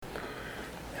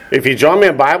If you join me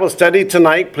in Bible study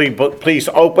tonight, please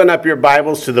open up your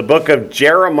Bibles to the book of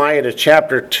Jeremiah to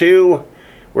chapter 2.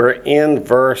 We're in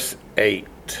verse 8.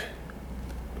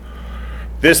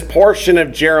 This portion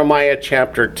of Jeremiah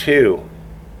chapter 2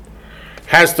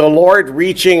 has the Lord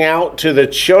reaching out to the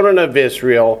children of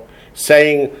Israel,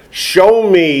 saying, "Show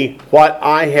me what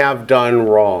I have done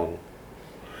wrong.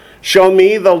 Show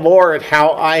me, the Lord,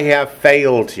 how I have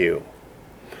failed you.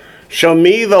 Show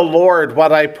me, the Lord,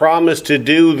 what I promised to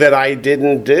do that I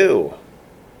didn't do."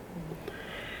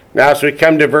 Now, as we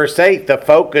come to verse 8, the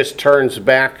focus turns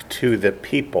back to the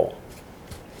people.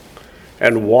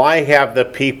 And why have the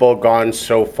people gone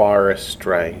so far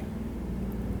astray?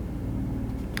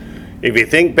 If you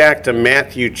think back to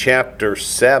Matthew chapter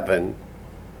 7,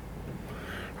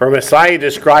 where Messiah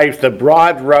describes the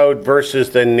broad road versus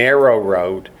the narrow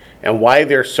road, and why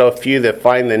there's so few that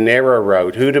find the narrow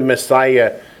road, who did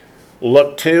Messiah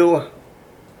look to?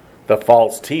 The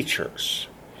false teachers.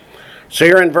 So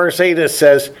here in verse 8 it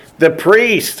says, "The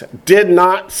priest did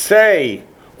not say,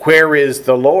 'Where is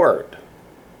the Lord?'"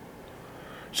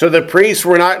 So the priests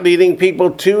were not leading people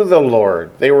to the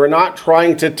Lord. They were not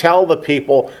trying to tell the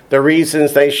people the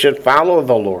reasons they should follow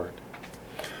the Lord.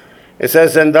 It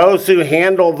says, "And those who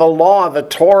handle the law, the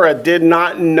Torah, did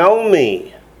not know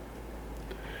me."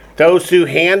 Those who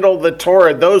handle the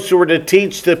Torah, those who were to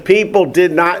teach the people,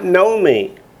 did not know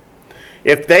me.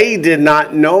 If they did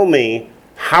not know me,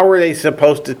 how are they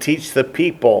supposed to teach the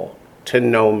people to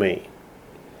know me?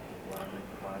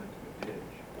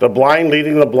 The blind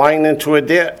leading the blind into a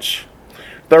ditch.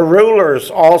 The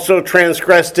rulers also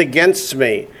transgressed against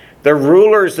me. The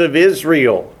rulers of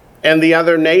Israel and the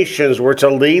other nations were to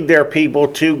lead their people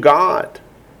to God.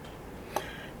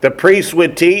 The priests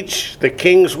would teach, the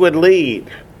kings would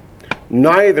lead.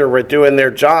 Neither were doing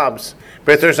their jobs.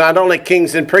 But there's not only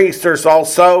kings and priests, there's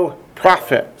also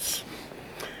prophets.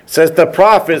 It says the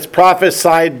prophets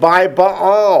prophesied by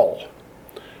Baal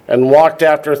and walked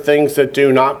after things that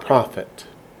do not profit.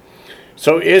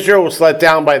 So Israel was let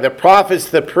down by the prophets,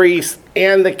 the priests,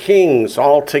 and the kings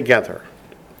all together.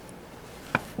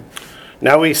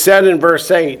 Now we said in verse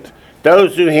 8,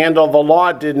 "Those who handle the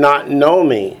law did not know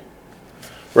me,"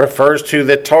 refers to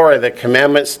the Torah, the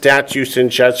commandments, statutes, and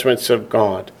judgments of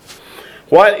God.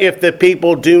 What if the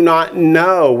people do not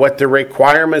know what the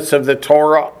requirements of the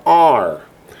Torah are?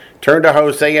 Turn to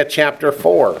Hosea chapter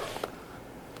 4.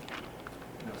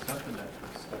 Something that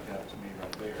stuck out to me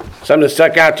right there. Something that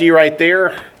stuck out to you right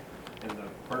there? In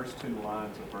the first two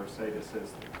lines of verse 8, it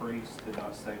says, "The priests did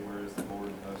not say, 'Where is the Lord?'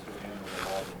 and those who handle the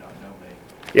law did not know me."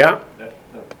 Yeah.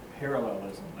 The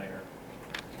parallelism there.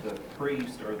 The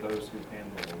priests are those who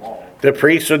handle the law. The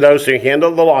priests are those who handle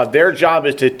the law. Their job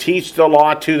is to teach the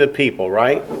law to the people,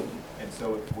 right? And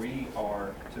so if we are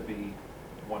to be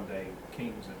one day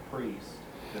kings and priests,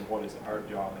 then what is our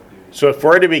job and duty? So if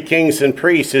we're to be kings and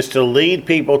priests, is to lead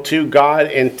people to God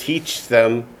and teach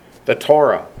them the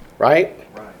Torah, right?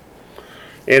 Right.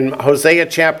 In Hosea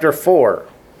chapter 4,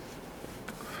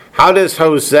 how does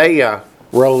Hosea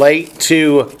relate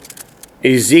to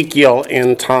Ezekiel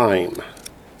in time?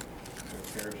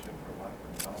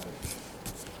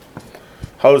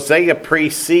 Hosea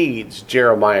precedes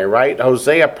Jeremiah, right?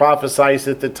 Hosea prophesies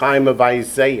at the time of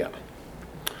Isaiah.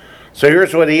 So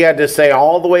here's what he had to say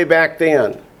all the way back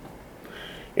then.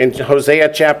 In Hosea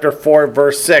chapter 4,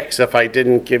 verse 6, if I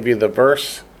didn't give you the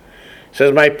verse, it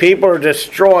says, "My people are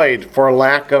destroyed for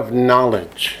lack of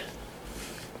knowledge.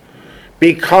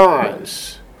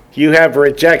 Because you have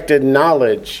rejected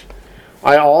knowledge,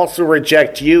 I also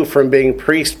reject you from being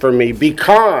priest for me.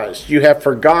 Because you have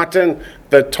forgotten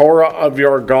the Torah of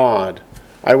your God,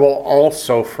 I will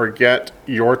also forget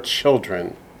your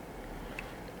children."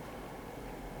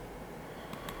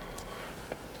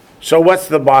 So what's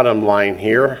the bottom line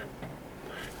here?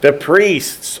 The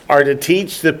priests are to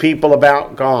teach the people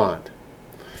about God.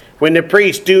 When the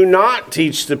priests do not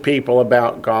teach the people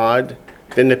about God,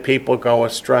 then the people go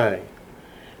astray.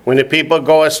 When the people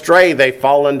go astray, they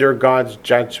fall under God's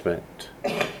judgment.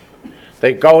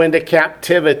 They go into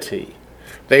captivity.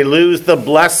 They lose the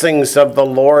blessings of the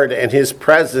Lord and His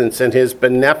presence and His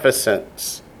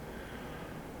beneficence.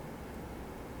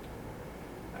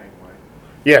 Anyway,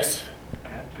 Yes.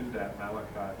 add to that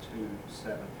Malachi 2,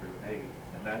 7 through 8,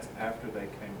 and that's after they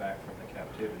came back from the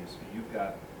captivity. So you've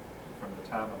got from the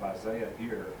time of Isaiah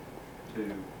here to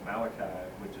Malachi,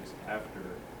 which is after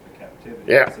the captivity.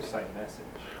 Yeah. It's the same message.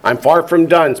 I'm far from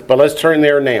done, but let's turn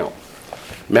there now.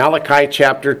 Malachi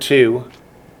chapter 2.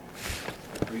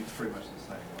 Reads pretty much the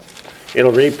same way.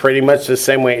 It'll read pretty much the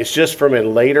same way. It's just from a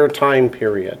later time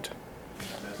period. And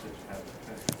the message hasn't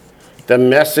changed. The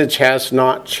message has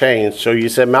not changed. So you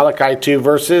said Malachi 2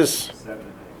 verses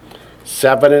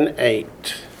 7 and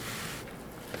 8.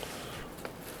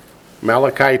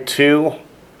 Malachi 2,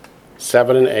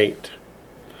 7 and 8.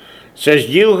 Says,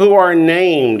 you who are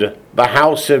named the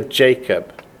house of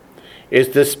Jacob, is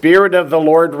the Spirit of the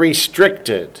Lord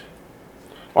restricted?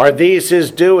 Are these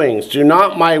his doings? Do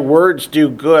not my words do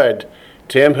good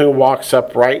to him who walks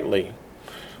uprightly?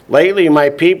 Lately my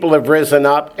people have risen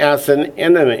up as an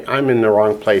enemy. I'm in the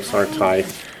wrong place, aren't I?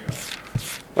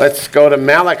 Let's go to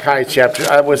Malachi chapter.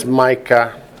 That was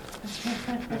Micah.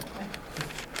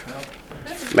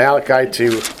 Malachi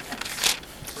 2.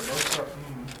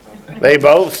 They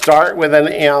both start with an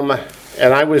M,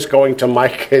 and I was going to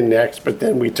Micah next, but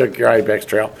then we took your Ibex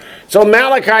trail. So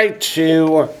Malachi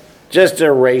 2, just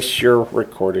erase your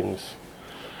recordings.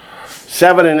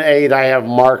 7 and 8 I have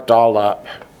marked all up.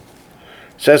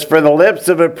 It says, for the lips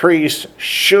of a priest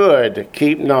should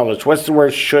keep knowledge. What's the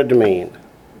word should mean?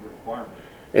 Requirement.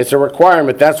 It's a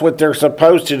requirement. That's what they're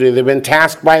supposed to do. They've been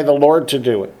tasked by the Lord to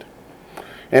do it.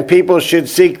 And people should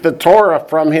seek the Torah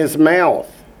from his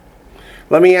mouth.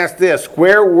 Let me ask this.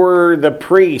 Where were the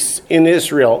priests in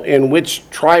Israel? In which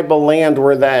tribal land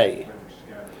were they?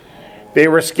 They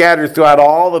were scattered throughout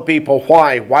all the people.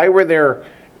 Why? Why were there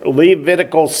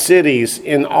Levitical cities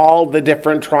in all the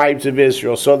different tribes of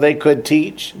Israel? So they could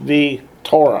teach the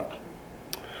Torah.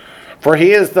 For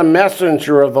he is the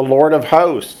messenger of the Lord of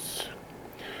hosts.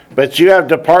 But you have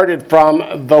departed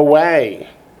from the way.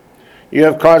 You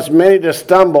have caused many to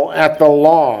stumble at the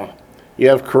law. You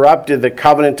have corrupted the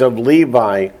covenant of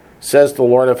Levi, says the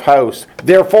Lord of hosts.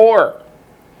 Therefore,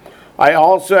 I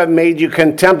also have made you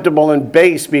contemptible and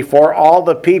base before all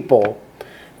the people,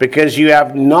 because you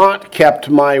have not kept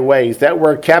my ways. That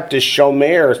word kept is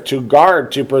shomer, to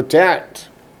guard, to protect.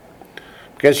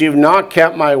 Because you've not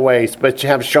kept my ways, but you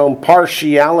have shown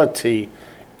partiality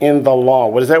in the law.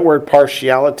 What does that word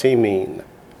partiality mean?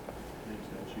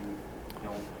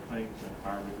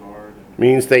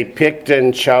 Means they picked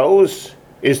and chose.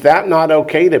 Is that not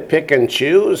okay to pick and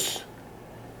choose?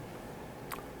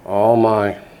 Oh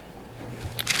my.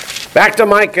 Back to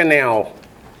Micah now.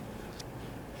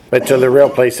 But to the real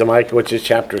place of Micah, which is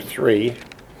chapter 3.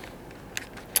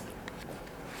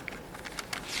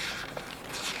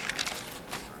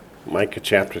 Micah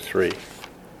chapter 3.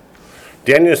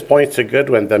 Daniel's point's a good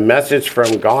one. The message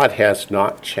from God has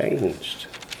not changed.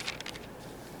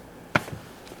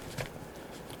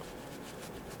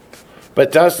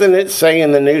 But doesn't it say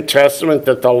in the New Testament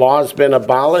that the law has been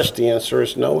abolished? The answer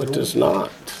is no, it does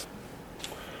not.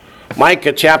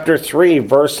 Micah chapter 3,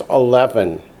 verse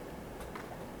 11.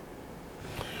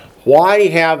 Why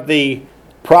have the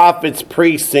prophets,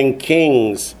 priests, and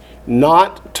kings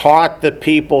not taught the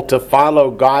people to follow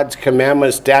God's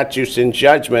commandments, statutes, and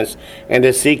judgments, and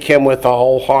to seek him with a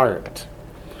whole heart?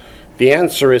 The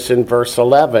answer is in verse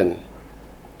 11.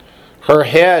 Her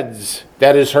heads,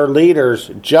 that is her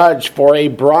leaders, judge for a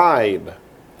bribe.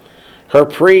 Her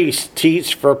priests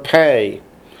teach for pay,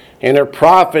 and her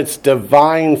prophets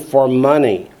divine for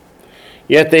money.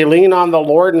 Yet they lean on the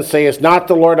Lord and say, is not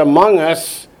the Lord among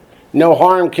us? No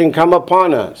harm can come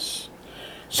upon us.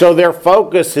 So their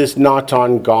focus is not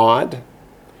on God.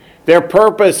 Their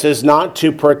purpose is not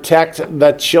to protect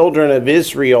the children of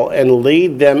Israel and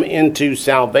lead them into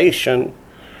salvation.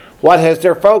 What has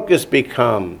their focus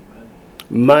become?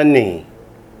 Money.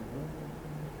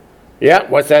 Yeah,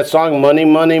 what's that song? Money,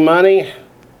 money, money?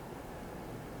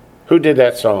 Who did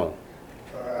that song?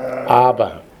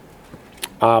 Abba.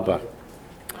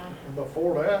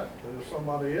 Before that, there's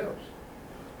somebody else.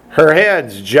 Her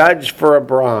heads judge for a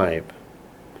bribe.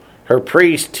 Her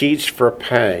priests teach for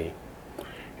pay.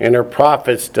 And her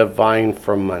prophets divine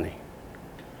for money.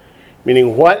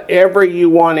 Meaning whatever you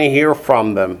want to hear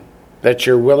from them that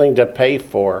you're willing to pay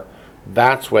for,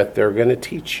 that's what they're going to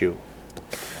teach you.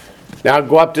 Now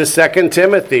go up to 2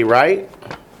 Timothy, right?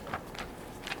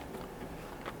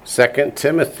 2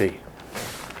 Timothy.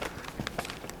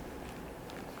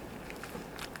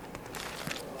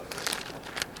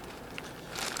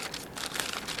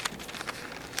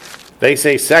 They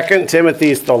say 2 Timothy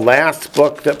is the last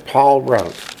book that Paul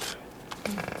wrote.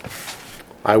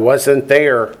 I wasn't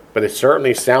there, but it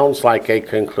certainly sounds like a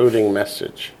concluding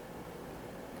message.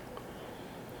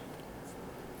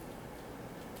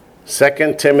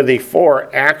 2 Timothy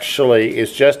 4 actually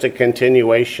is just a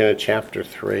continuation of chapter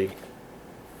 3.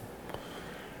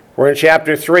 We're in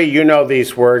chapter 3. You know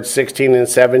these words, 16 and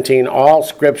 17. All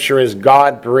scripture is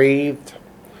God-breathed,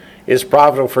 is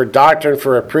profitable for doctrine,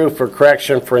 for reproof, for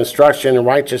correction, for instruction in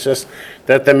righteousness,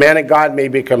 that the man of God may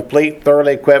be complete,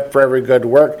 thoroughly equipped for every good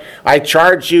work. I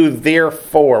charge you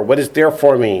therefore. What does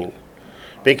therefore mean?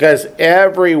 Because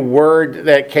every word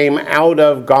that came out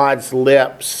of God's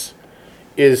lips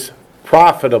is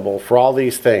profitable for all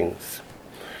these things.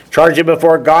 Charge it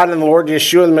before God and the Lord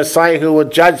Yeshua, the Messiah, who will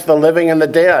judge the living and the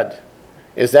dead.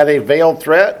 Is that a veiled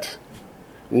threat?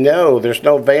 No, there's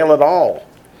no veil at all.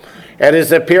 At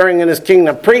his appearing in his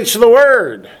kingdom, preach the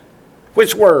word.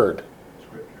 Which word?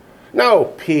 Scripture. No,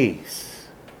 peace.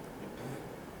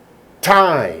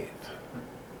 Tithe.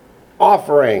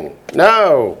 Offering.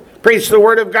 No. Preach the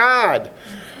word of God.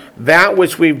 That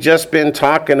which we've just been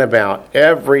talking about.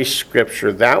 Every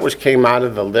scripture. That which came out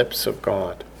of the lips of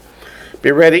God.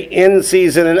 Be ready in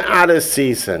season and out of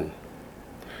season.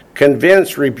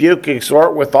 Convince, rebuke,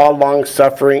 exhort with all long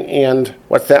suffering and,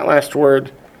 what's that last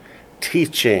word?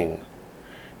 Teaching.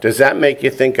 Does that make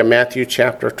you think of Matthew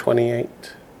chapter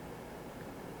 28?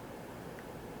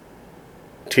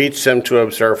 Teach them to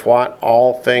observe what?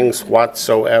 All things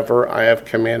whatsoever I have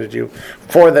commanded you.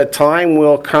 For the time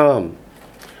will come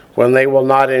when they will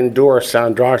not endure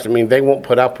sound doctrine. I mean, they won't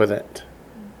put up with it.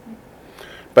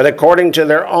 But according to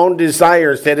their own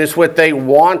desires, that is what they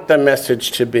want the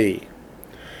message to be.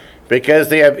 Because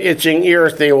they have itching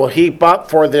ears, they will heap up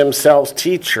for themselves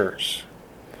teachers.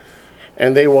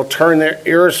 And they will turn their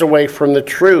ears away from the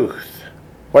truth.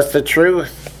 What's the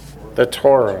truth? The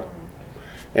Torah.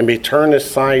 And be turned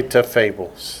aside to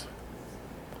fables.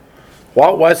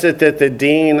 What was it that the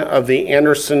dean of the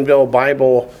Andersonville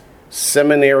Bible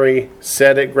Seminary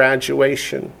said at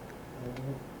graduation?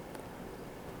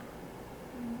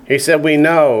 He said, we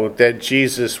know that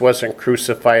Jesus wasn't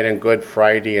crucified on Good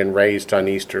Friday and raised on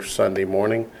Easter Sunday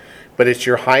morning, but it's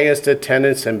your highest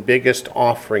attendance and biggest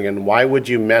offering, and why would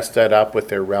you mess that up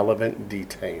with irrelevant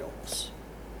details?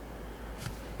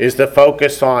 Is the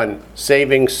focus on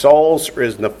saving souls, or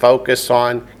is the focus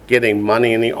on getting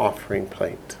money in the offering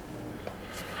plate?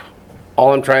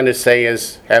 All I'm trying to say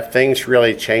is, have things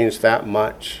really changed that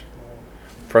much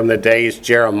from the days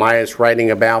Jeremiah is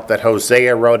writing about, that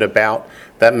Hosea wrote about,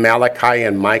 that Malachi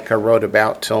and Micah wrote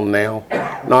about till now?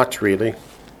 Not really.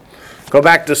 Go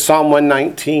back to Psalm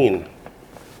 119.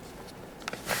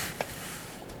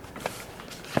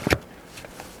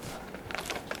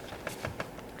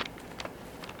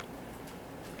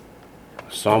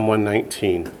 Psalm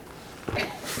 119.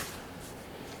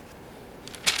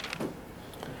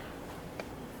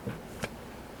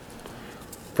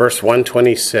 Verse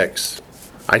 126.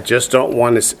 I just don't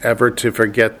want us ever to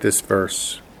forget this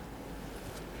verse.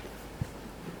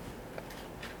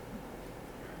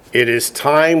 It is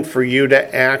time for you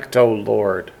to act, O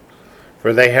Lord,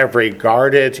 for they have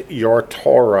regarded your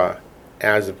Torah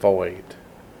as void.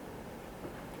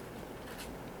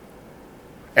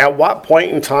 At what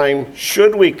point in time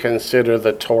should we consider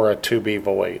the Torah to be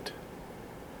void?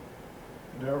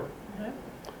 Never.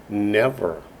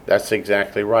 Never. That's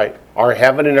exactly right. Are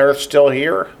heaven and earth still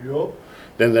here? Yup.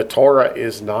 Then the Torah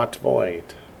is not void.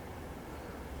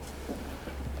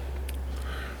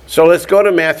 So let's go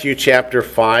to Matthew chapter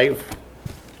 5.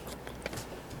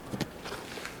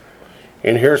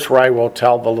 And here's where I will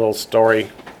tell the little story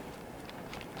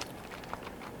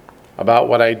about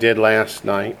what I did last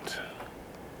night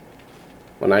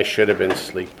when I should have been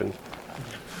sleeping.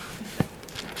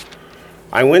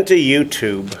 I went to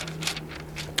YouTube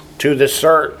to the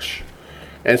search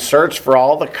and searched for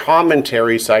all the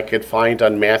commentaries I could find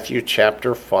on Matthew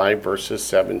chapter 5 verses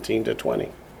 17 to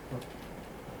 20.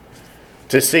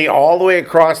 To see all the way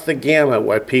across the gamut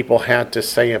what people had to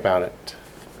say about it.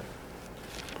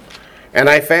 And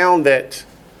I found that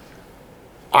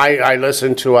I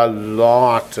listened to a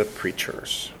lot of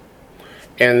preachers.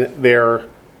 And their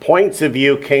points of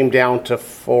view came down to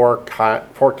four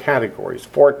categories,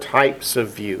 four types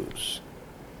of views.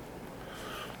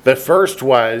 The first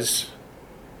was,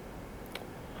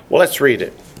 well, let's read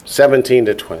it, 17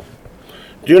 to 20.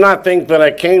 Do not think that I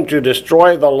came to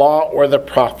destroy the law or the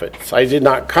prophets. I did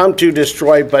not come to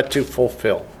destroy, but to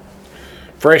fulfill.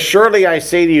 For surely I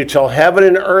say to you, till heaven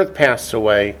and earth pass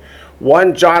away,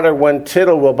 one jot or one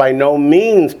tittle will by no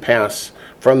means pass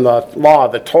from the law,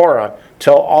 the Torah,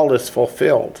 till all is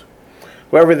fulfilled.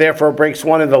 Whoever therefore breaks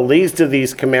one of the least of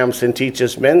these commandments and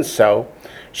teaches men so,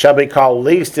 shall be called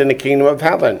least in the kingdom of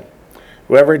heaven.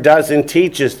 Whoever does and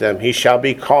teaches them, he shall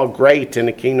be called great in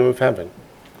the kingdom of heaven.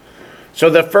 So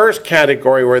the first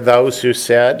category were those who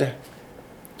said,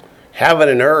 heaven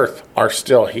and earth are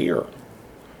still here.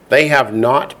 They have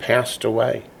not passed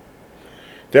away.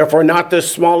 Therefore, not the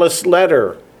smallest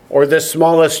letter or the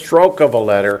smallest stroke of a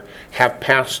letter have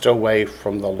passed away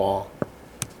from the law.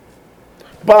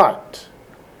 But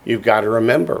you've got to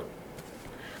remember,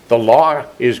 the law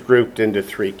is grouped into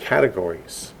three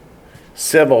categories: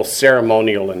 civil,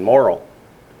 ceremonial, and moral.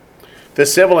 The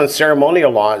civil and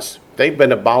ceremonial laws, they've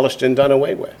been abolished and done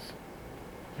away with.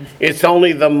 It's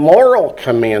only the moral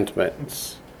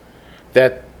commandments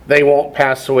that they won't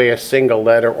pass away a single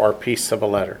letter or piece of a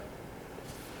letter.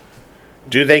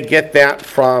 Do they get that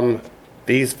from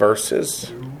these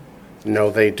verses? No,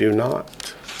 they do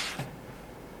not.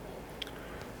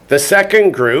 The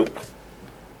second group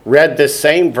read the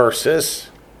same verses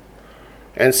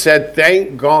and said,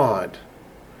 thank God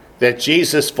that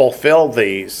Jesus fulfilled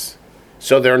these,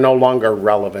 so they're no longer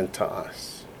relevant to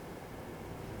us.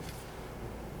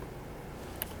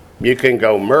 You can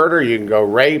go murder, you can go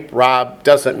rape, rob,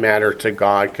 doesn't matter to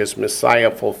God because Messiah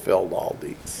fulfilled all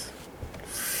these.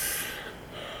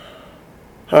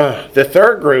 The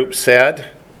third group said,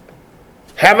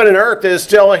 heaven and earth is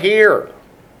still here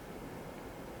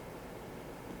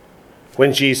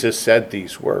when Jesus said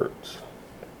these words.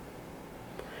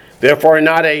 Therefore,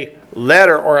 not a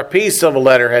letter or a piece of a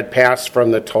letter had passed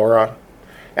from the Torah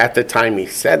at the time he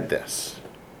said this.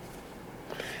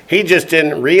 He just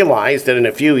didn't realize that in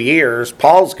a few years,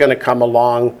 Paul's going to come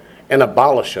along and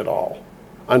abolish it all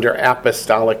under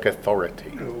apostolic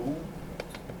authority. No.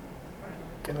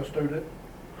 Can I do that?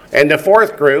 And the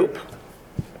fourth group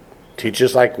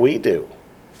teaches like we do.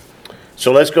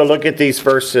 So let's go look at these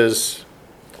verses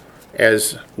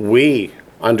as we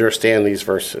understand these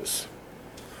verses.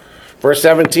 Verse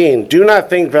 17, do not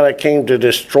think that I came to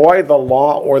destroy the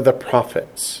law or the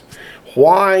prophets.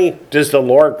 Why does the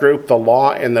Lord group the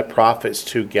law and the prophets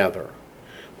together?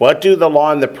 What do the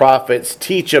law and the prophets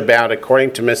teach about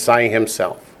according to Messiah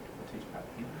himself?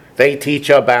 They teach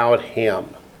about him.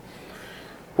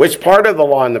 Which part of the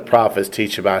law and the prophets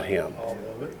teach about him? All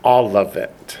of it. All of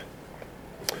it.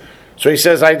 So he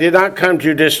says, I did not come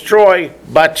to destroy,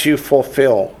 but to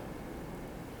fulfill.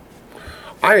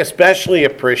 I especially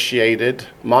appreciated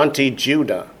Monty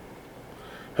Judah,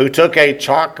 who took a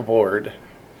chalkboard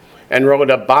and wrote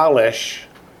abolish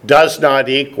does not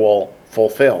equal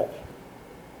fulfill.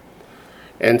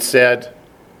 And said,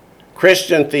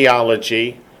 Christian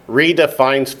theology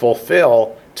redefines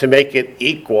fulfill to make it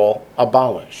equal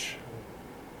abolish.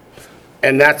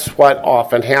 And that's what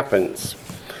often happens.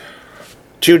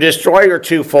 To destroy or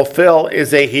to fulfill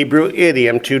is a Hebrew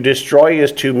idiom. To destroy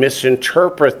is to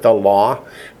misinterpret the law.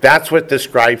 That's what the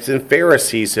scribes and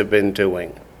Pharisees have been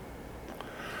doing.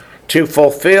 To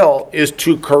fulfill is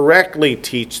to correctly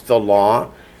teach the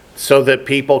law so that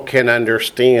people can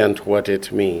understand what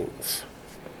it means.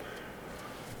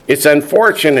 It's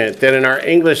unfortunate that in our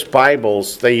English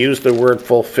Bibles they use the word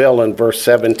fulfill in verse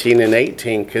 17 and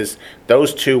 18 because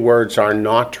those two words are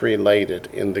not related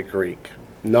in the Greek.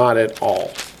 Not at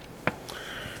all.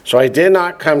 So I did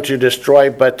not come to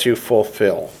destroy but to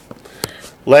fulfill.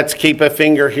 Let's keep a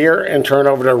finger here and turn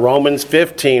over to Romans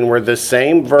 15 where the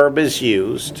same verb is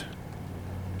used.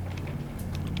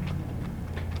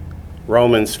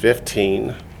 Romans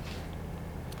 15.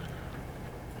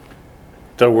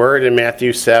 The word in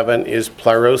Matthew 7 is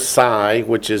plerosai,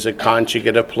 which is a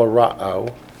conjugate of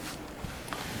plerao.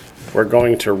 We're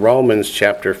going to Romans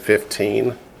chapter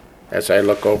 15. As I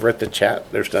look over at the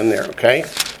chat, there's none there, okay?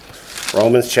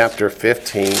 Romans chapter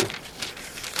 15.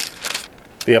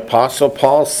 The Apostle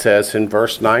Paul says in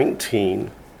verse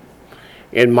 19,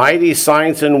 in mighty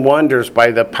signs and wonders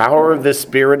by the power of the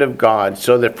Spirit of God,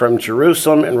 so that from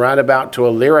Jerusalem and round about to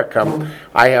Illyricum,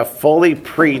 I have fully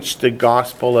preached the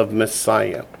gospel of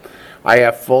Messiah. I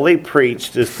have fully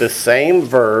preached is the same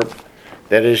verb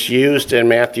that is used in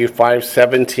Matthew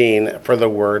 5:17 for the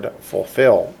word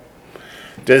fulfill.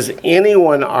 Does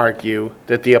anyone argue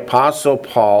that the Apostle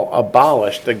Paul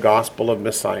abolished the gospel of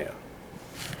Messiah?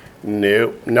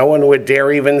 No, no one would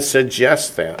dare even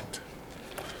suggest that.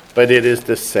 But it is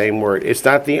the same word. It's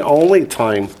not the only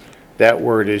time that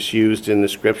word is used in the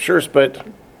scriptures, but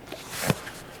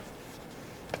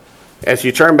as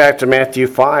you turn back to Matthew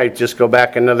 5, just go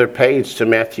back another page to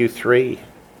Matthew 3,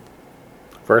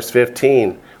 verse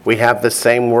 15. We have the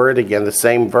same word again, the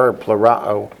same verb,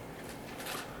 plerao.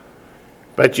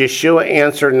 But Yeshua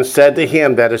answered and said to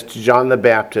him, that is to John the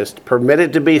Baptist, permit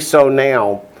it to be so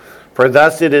now, for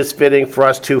thus it is fitting for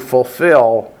us to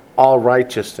fulfill all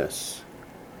righteousness.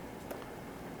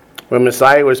 When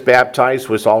Messiah was baptized,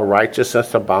 was all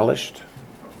righteousness abolished?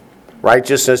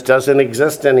 Righteousness doesn't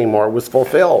exist anymore. It was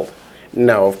fulfilled.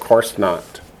 No, of course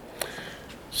not.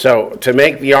 So to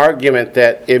make the argument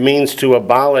that it means to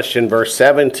abolish in verse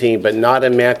 17, but not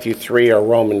in Matthew 3 or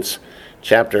Romans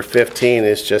chapter 15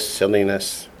 is just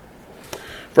silliness.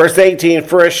 Verse 18,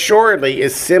 for assuredly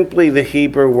is simply the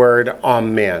Hebrew word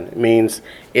amen. It means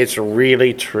it's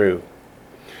really true.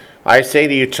 I say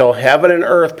to you, till heaven and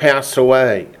earth pass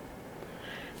away,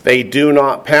 they do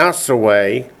not pass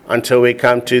away until we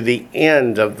come to the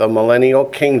end of the millennial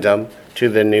kingdom, to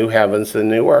the new heavens and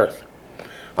new earth.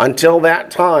 Until that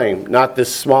time, not the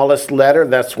smallest letter,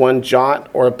 that's one jot,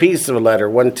 or a piece of a letter,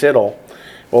 one tittle,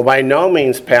 will by no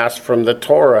means pass from the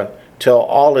Torah till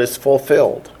all is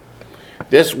fulfilled.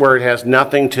 This word has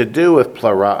nothing to do with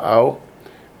plerao.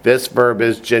 This verb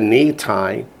is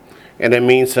genitai, and it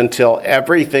means until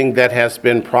everything that has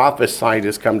been prophesied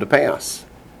has come to pass.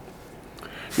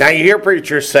 Now you hear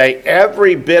preachers say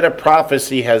every bit of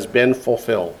prophecy has been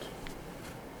fulfilled.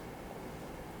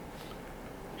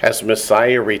 Has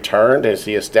Messiah returned? Has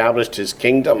he established his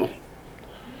kingdom?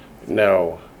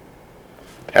 No.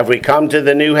 Have we come to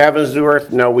the new heavens, new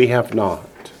earth? No, we have not.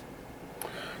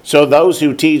 So those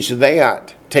who teach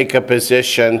that take a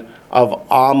position of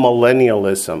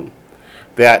amillennialism,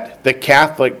 that the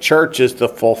Catholic Church is the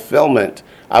fulfillment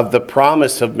of the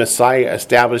promise of Messiah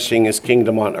establishing his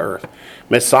kingdom on earth.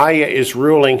 Messiah is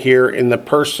ruling here in the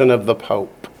person of the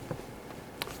Pope.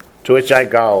 To which I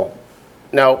go,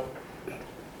 no.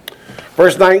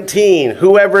 Verse 19,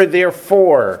 whoever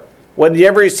therefore,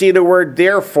 whenever you see the word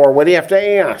therefore, what do you have to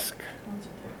ask?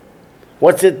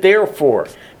 What's it there for?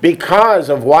 Because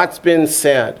of what's been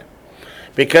said.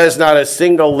 Because not a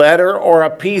single letter or a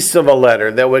piece of a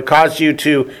letter that would cause you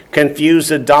to confuse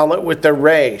a dalet with a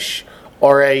resh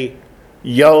or a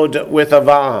yod with a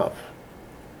vav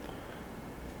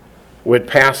would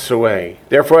pass away.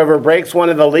 Therefore, whoever breaks one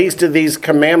of the least of these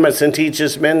commandments and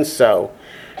teaches men so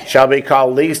shall be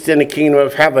called least in the kingdom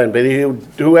of heaven. But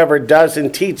whoever does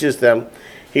and teaches them,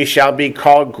 he shall be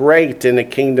called great in the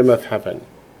kingdom of heaven.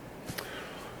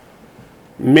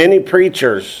 Many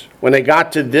preachers, when they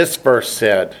got to this verse,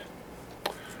 said,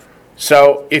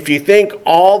 so if you think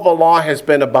all the law has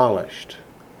been abolished,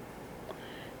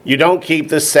 you don't keep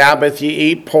the Sabbath, you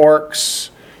eat porks,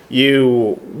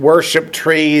 you worship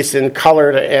trees and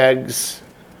colored eggs,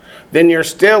 then you're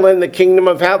still in the kingdom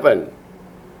of heaven.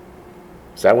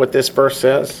 Is that what this verse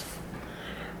says?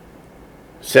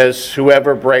 It says,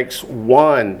 whoever breaks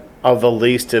one of the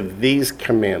least of these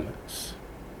commandments,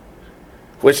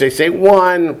 which they say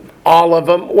one, all of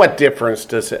them, what difference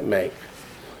does it make?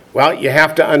 Well, you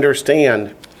have to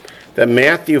understand that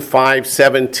Matthew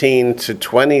 5:17 to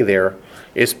 20 there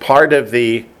is part of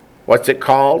the, what's it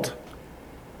called?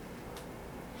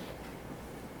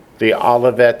 The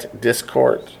Olivet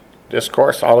Discourse.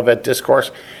 Olivet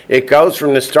Discourse. It goes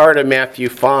from the start of Matthew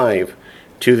 5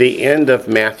 to the end of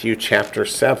Matthew chapter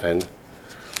 7.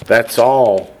 That's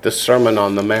all the Sermon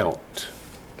on the Mount.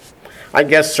 I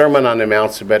guess Sermon on the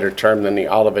Mount's a better term than the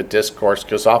Olivet Discourse,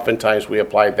 because oftentimes we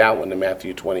apply that one to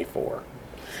Matthew 24.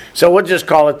 So we'll just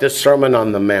call it the Sermon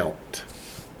on the Mount.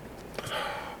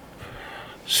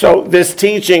 So this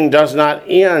teaching does not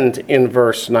end in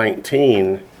verse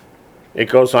 19. It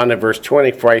goes on to verse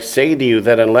 20. For I say to you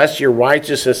that unless your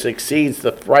righteousness exceeds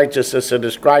the righteousness of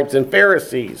the scribes and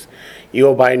Pharisees, you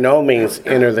will by no means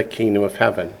enter the kingdom of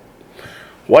heaven.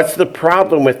 What's the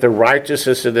problem with the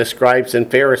righteousness of the scribes and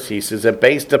Pharisees? Is it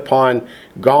based upon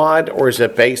God or is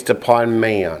it based upon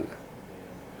man?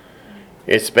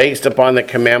 It's based upon the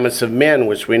commandments of men,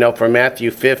 which we know from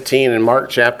Matthew 15 and Mark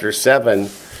chapter 7.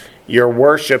 Your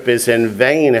worship is in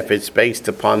vain if it's based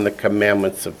upon the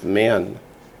commandments of men.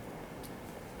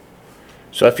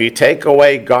 So if you take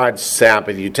away God's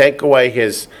Sabbath, you take away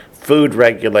his food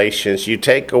regulations, you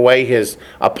take away his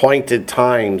appointed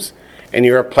times, and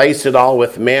you replace it all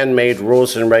with man-made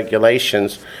rules and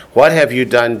regulations, what have you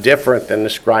done different than the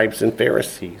scribes and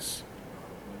Pharisees?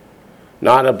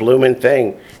 Not a blooming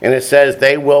thing. And it says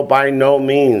they will by no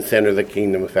means enter the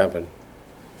kingdom of heaven.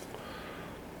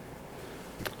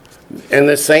 And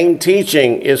the same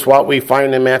teaching is what we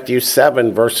find in Matthew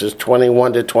 7, verses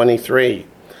 21 to 23.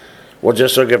 We'll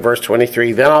just look at verse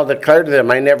 23. Then I'll declare to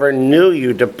them, I never knew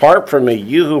you. Depart from me,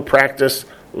 you who practice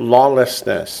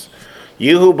lawlessness.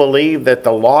 You who believe that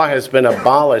the law has been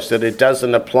abolished, that it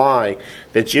doesn't apply,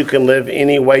 that you can live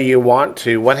any way you want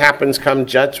to. What happens come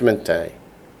Judgment Day?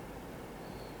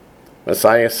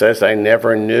 Messiah says, I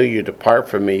never knew you. Depart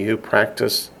from me, you who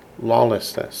practice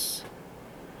lawlessness.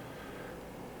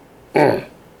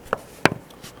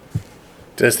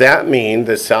 Does that mean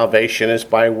that salvation is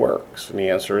by works? And the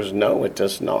answer is no, it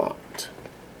does not.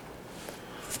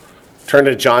 Turn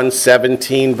to John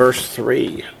 17, verse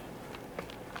 3.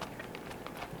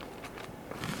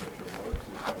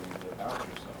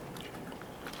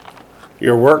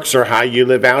 Your works are how you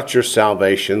live out your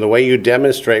salvation, the way you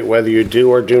demonstrate whether you do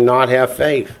or do not have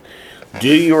faith. Do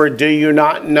you or do you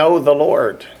not know the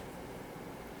Lord?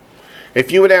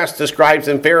 If you would ask the scribes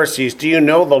and Pharisees, do you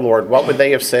know the Lord? What would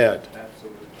they have said?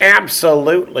 Absolutely.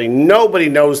 Absolutely. Nobody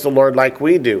knows the Lord like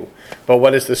we do. But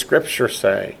what does the Scripture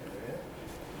say?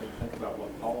 Think about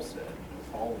what Paul said.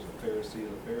 Paul was a Pharisee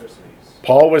of the Pharisees.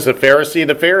 Paul was a Pharisee of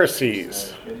the He Pharisees.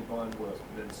 said, if anyone was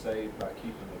been saved by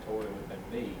keeping the Torah within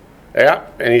me,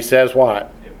 Yep. And he says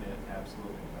what? it meant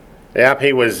absolutely nothing. Yep.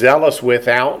 He was zealous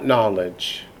without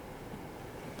knowledge.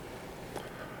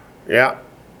 Yep.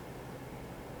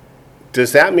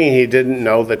 Does that mean he didn't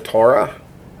know the Torah?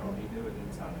 No, he knew it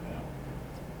inside and out.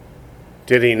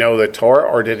 Did he know the Torah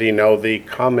or did he know the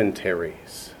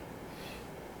commentaries?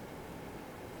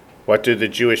 What do the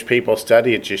Jewish people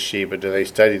study at yeshiva? Do they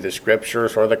study the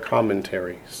scriptures or the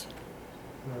commentaries?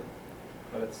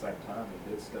 But at the same time,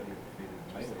 he did study at the feet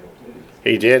of Gamaliel too.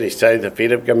 He did. He studied the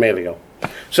feet of Gamaliel.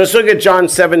 So let's look at John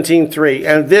 17:3.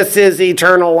 And this is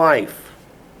eternal life.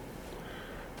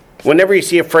 Whenever you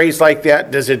see a phrase like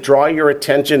that, does it draw your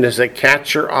attention? Does it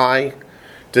catch your eye?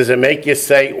 Does it make you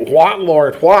say, what,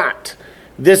 Lord, what?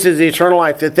 This is eternal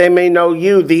life, that they may know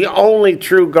you, the only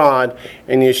true God,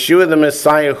 and Yeshua the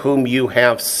Messiah, whom you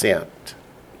have sent.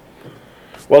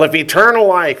 Well, if eternal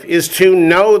life is to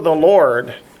know the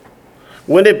Lord,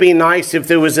 wouldn't it be nice if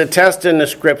there was a test in the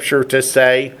Scripture to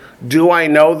say, do I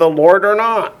know the Lord or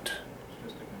not?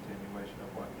 It's just a continuation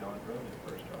of what John wrote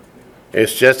in 1 John 2.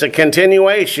 It's just a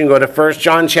continuation. Go to 1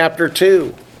 John chapter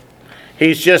 2.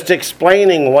 He's just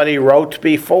explaining what he wrote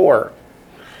before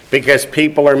because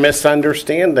people are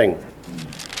misunderstanding.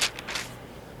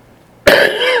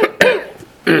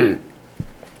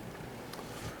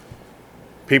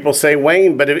 People say,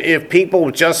 Wayne, but if people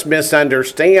just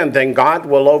misunderstand, then God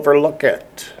will overlook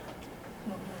it.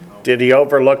 Did he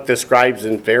overlook the scribes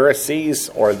and Pharisees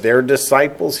or their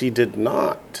disciples? He did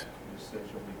not. He said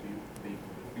you'll be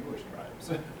with fewer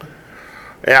scribes.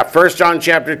 Yeah, 1 John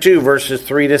chapter 2, verses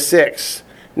 3 to 6.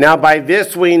 Now by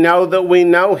this we know that we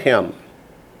know him,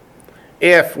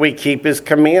 if we keep his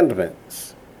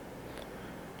commandments.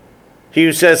 He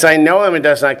who says, I know him and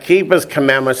does not keep his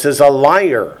commandments is a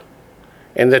liar,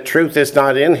 and the truth is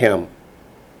not in him.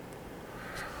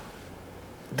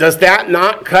 Does that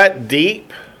not cut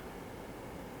deep?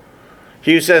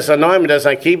 He who says, I know him and does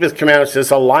not keep his commandments is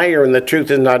a liar, and the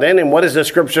truth is not in him. What does the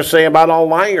Scripture say about all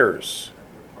liars?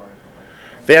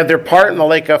 They have their part in the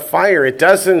lake of fire. It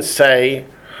doesn't say,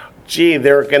 gee,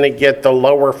 they're going to get the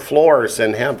lower floors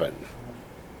in heaven.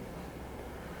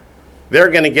 They're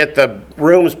going to get the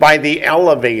rooms by the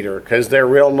elevator because they're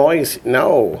real noisy.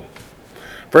 No.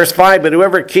 Verse 5, but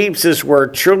whoever keeps his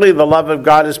word, truly the love of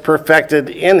God is perfected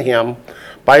in him.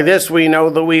 By this we know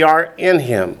that we are in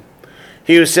him.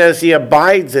 He who says he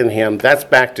abides in him, that's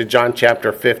back to John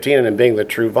chapter 15 and being the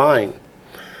true vine.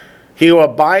 He who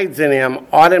abides in him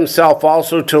ought himself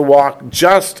also to walk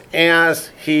just as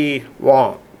he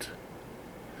walked.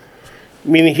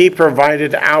 Meaning he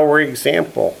provided our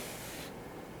example.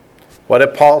 What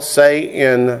did Paul say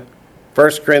in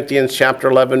 1 Corinthians chapter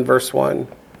 11, verse 1?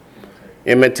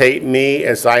 Imitate me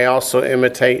as I also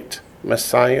imitate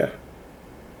Messiah.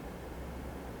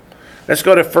 Let's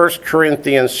go to 1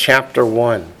 Corinthians chapter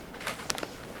 1.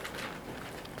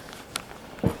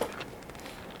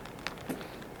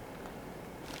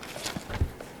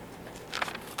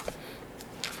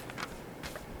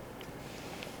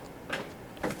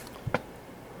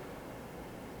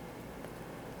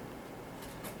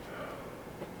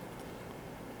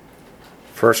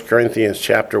 First Corinthians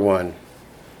chapter 1,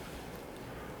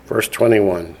 verse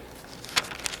 21.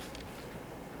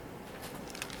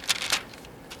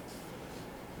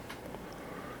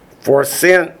 For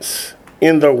since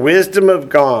in the wisdom of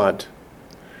God,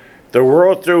 the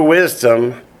world through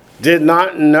wisdom did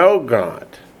not know God,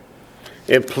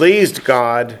 it pleased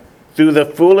God through the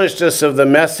foolishness of the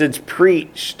message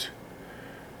preached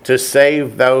to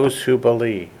save those who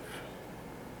believe.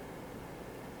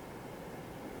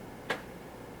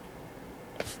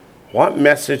 What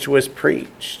message was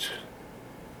preached?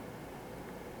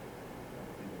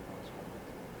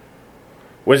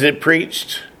 Was it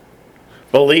preached,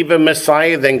 believe in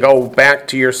Messiah, then go back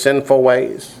to your sinful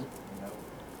ways?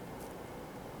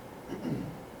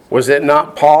 Was it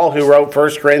not Paul who wrote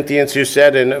 1 Corinthians, who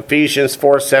said in Ephesians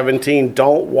 4:17,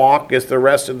 don't walk as the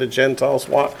rest of the Gentiles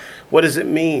walk? What does it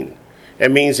mean? It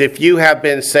means if you have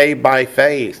been saved by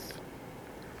faith,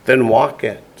 then walk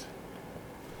it.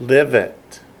 Live it.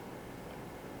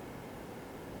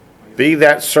 Be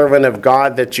that servant of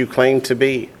God that you claim to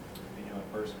be. You know,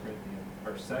 2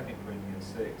 Corinthians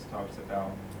 6 talks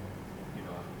about, you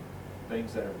know,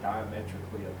 things that are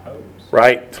diametrically opposed.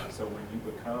 Right. So when you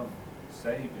become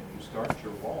saved and you start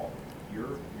your walk,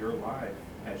 your life,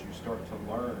 as you start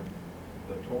to learn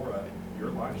the Torah,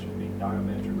 your life should be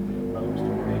diametrically opposed to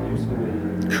where it used to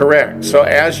be. Correct. So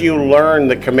as you learn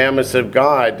the commandments of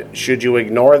God, should you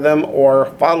ignore them or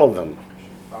follow them?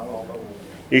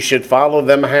 You should follow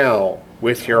them how?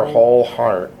 With your whole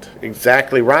heart.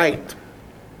 Exactly right.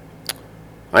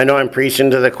 I know I'm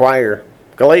preaching to the choir.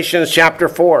 Galatians chapter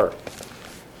 4.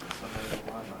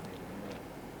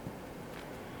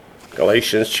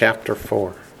 Galatians chapter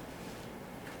 4.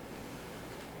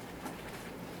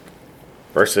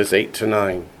 Verses 8 to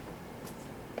 9.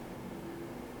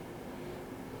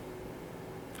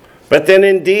 But then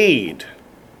indeed,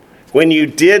 when you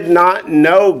did not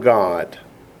know God,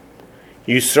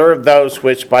 you served those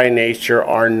which by nature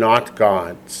are not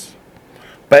gods.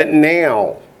 But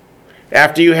now,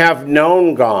 after you have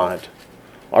known God,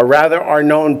 or rather are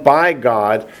known by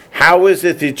God, how is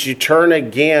it that you turn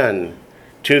again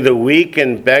to the weak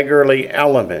and beggarly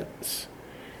elements,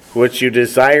 which you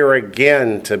desire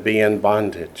again to be in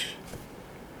bondage?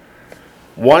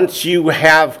 Once you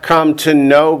have come to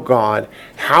know God,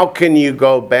 how can you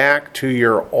go back to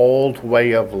your old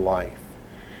way of life?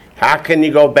 How can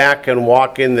you go back and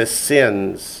walk in the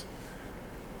sins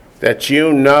that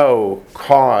you know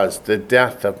caused the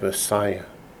death of Messiah?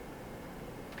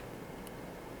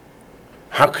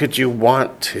 How could you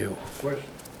want to? Question.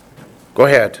 Go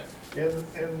ahead. In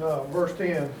verse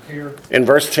 10 here, In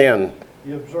verse 10.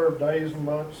 you observe days and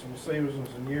months and seasons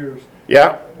and years.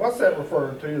 Yeah. What's that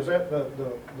referring to? Is that the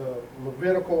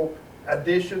Levitical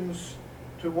additions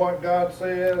to what God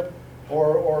said?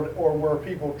 Or where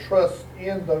people trust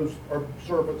in those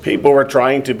observances? People were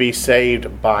trying to be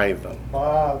saved by them.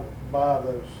 By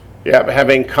those. Yeah, but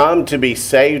having come to be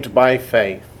saved by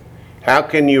faith, how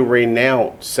can you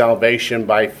renounce salvation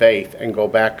by faith and go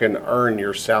back and earn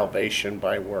your salvation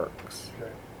by works?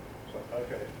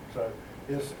 So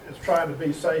it's trying to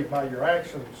be saved by your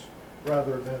actions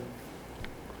rather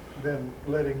than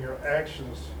letting your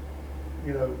actions,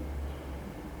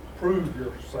 prove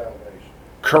your salvation.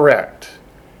 Correct.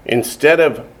 Instead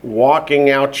of walking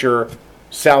out your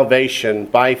salvation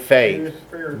by faith,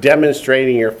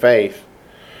 demonstrating your faith,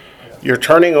 you're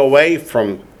turning away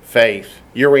from faith.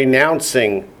 You're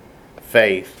renouncing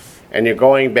faith, and you're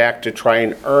going back to try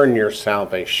and earn your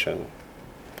salvation.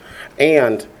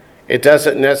 And it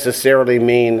doesn't necessarily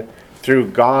mean through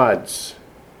God's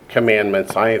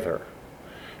commandments either.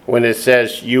 When it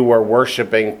says you were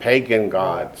worshiping pagan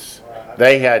gods,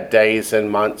 they had days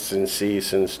and months and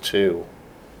seasons too.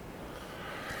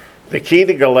 The key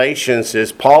to Galatians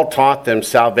is Paul taught them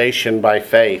salvation by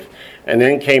faith, and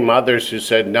then came others who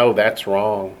said, no, that's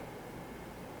wrong.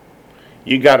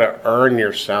 You got to earn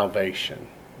your salvation.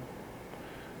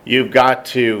 You've got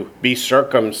to be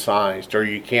circumcised or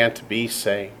you can't be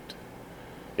saved.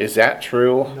 Is that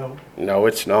true? No. No,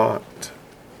 it's not.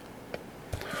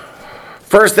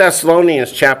 1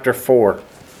 Thessalonians chapter 4.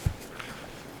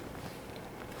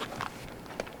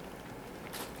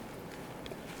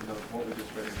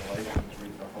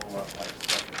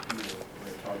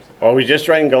 What we just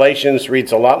read in Galatians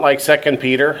reads a lot like 2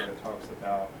 Peter. It talks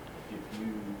about if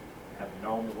you have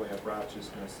known the way of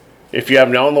righteousness. If you have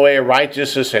known the way of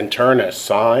righteousness and turn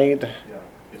aside. Yeah,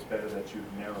 it's better that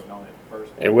you've never known it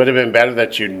first. It would have been better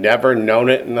that you'd never known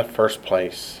it in the first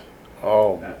place.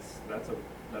 Oh.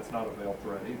 That's not a veiled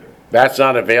threat either. That's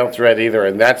not a veiled threat either,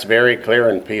 and that's very clear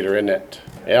in Peter, isn't it?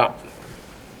 Yeah.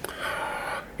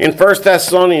 In 1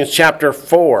 Thessalonians chapter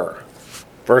 4,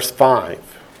 verse 5.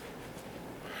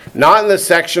 Not in the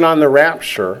section on the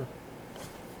rapture.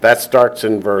 That starts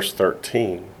in verse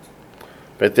 13.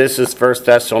 But this is 1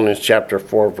 Thessalonians chapter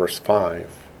 4, verse 5.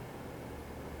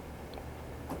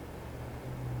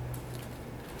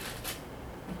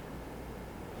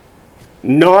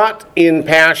 Not in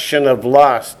passion of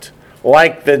lust,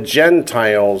 like the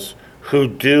Gentiles who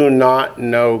do not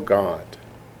know God.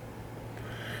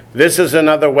 This is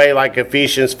another way, like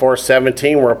Ephesians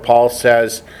 4:17, where Paul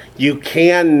says, you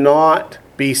cannot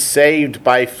be saved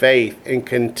by faith and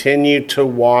continue to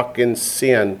walk in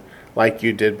sin like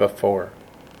you did before.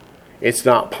 It's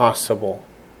not possible.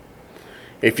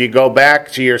 If you go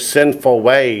back to your sinful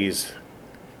ways,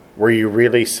 were you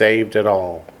really saved at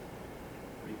all?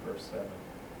 Read verse 7.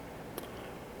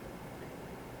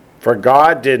 For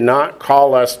God did not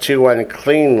call us to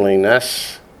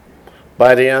uncleanliness,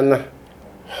 but in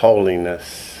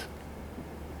holiness.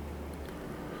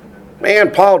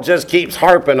 Man, Paul just keeps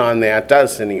harping on that,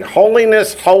 doesn't he?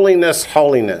 Holiness, holiness,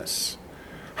 holiness.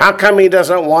 How come he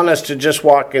doesn't want us to just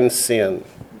walk in sin?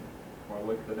 Well,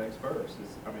 look at the next verse.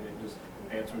 It just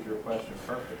answers your question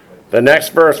perfectly. The next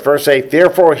verse, verse 8,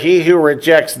 therefore he who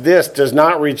rejects this does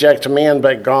not reject man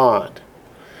but God,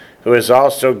 who has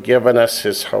also given us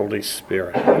his Holy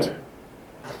Spirit.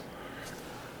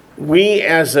 We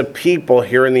as a people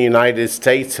here in the United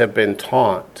States have been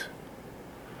taught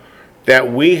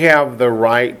that we have the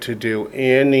right to do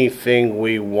anything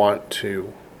we want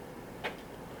to.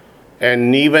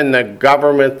 And even the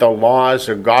government, the laws,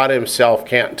 or God himself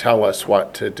can't tell us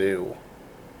what to do.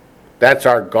 That's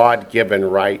our God-given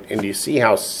right. And do you see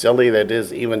how silly that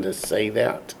is even to say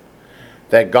that?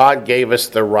 That God gave us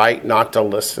the right not to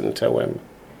listen to him.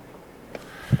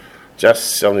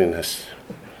 Just silliness.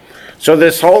 So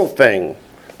this whole thing,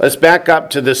 let's back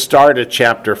up to the start of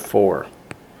chapter 4.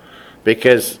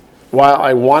 Because while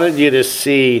I wanted you to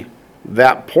see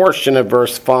that portion of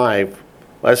verse 5,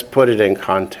 let's put it in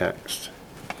context.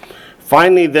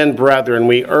 Finally then, brethren,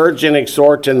 we urge and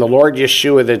exhort in the Lord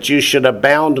Yeshua that you should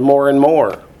abound more and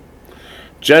more,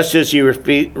 just as you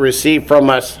receive from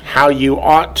us how you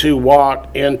ought to walk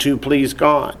and to please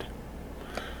God.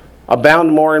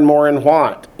 Abound more and more in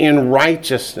what? In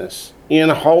righteousness, in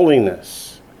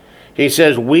holiness. He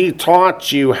says, we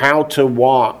taught you how to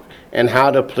walk and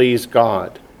how to please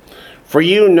God. For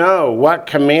you know what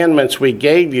commandments we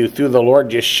gave you through the Lord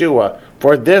Yeshua.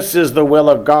 For this is the will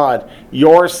of God,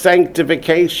 your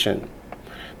sanctification,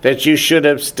 that you should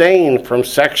abstain from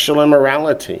sexual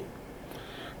immorality,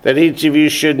 that each of you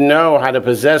should know how to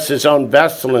possess his own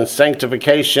vessel in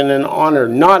sanctification and honor,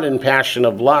 not in passion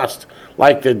of lust,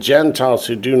 like the Gentiles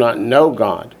who do not know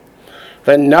God.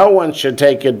 That no one should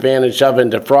take advantage of and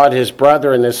defraud his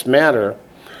brother in this matter,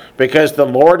 because the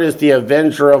Lord is the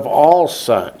avenger of all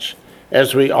such,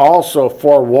 as we also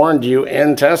forewarned you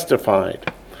and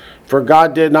testified. For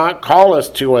God did not call us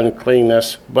to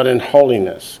uncleanness, but in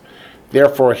holiness.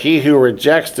 Therefore he who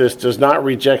rejects this does not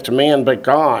reject man, but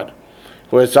God,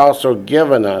 who has also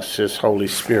given us his Holy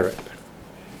Spirit.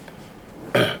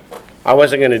 I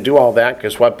wasn't going to do all that,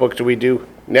 because what book do we do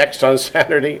next on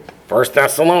Saturday? 1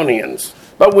 Thessalonians.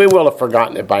 But we will have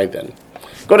forgotten it by then.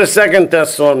 Go to 2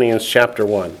 Thessalonians chapter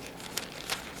 1.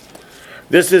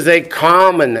 This is a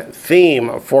common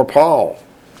theme for Paul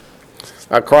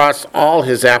across all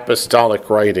his apostolic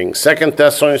writings. 2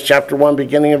 Thessalonians chapter 1,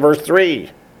 beginning in verse 3.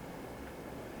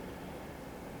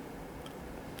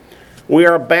 We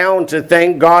are bound to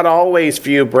thank God always for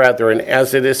you, brethren,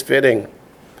 as it is fitting,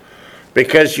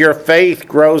 because your faith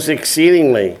grows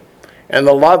exceedingly, and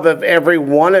the love of every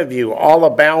one of you all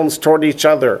abounds toward each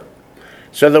other,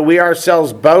 so that we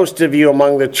ourselves boast of you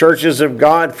among the churches of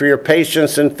God for your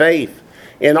patience and faith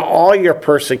in all your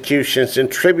persecutions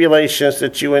and tribulations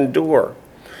that you endure,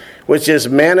 which is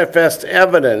manifest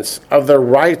evidence of the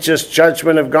righteous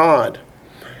judgment of God,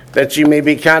 that you may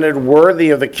be counted worthy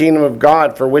of the kingdom of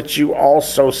God, for which you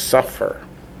also suffer.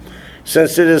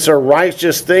 Since it is a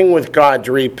righteous thing with God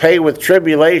to repay with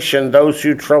tribulation those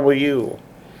who trouble you,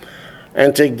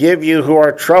 and to give you who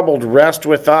are troubled rest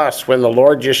with us when the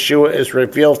Lord Yeshua is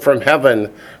revealed from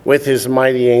heaven with his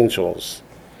mighty angels,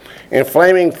 in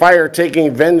flaming fire,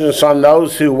 taking vengeance on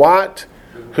those who what?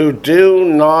 Who do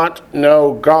not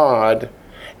know God,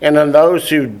 and on those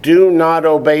who do not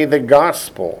obey the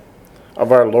gospel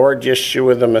of our Lord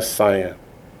Yeshua the Messiah.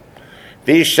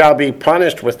 These shall be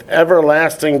punished with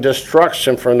everlasting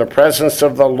destruction from the presence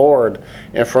of the Lord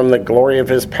and from the glory of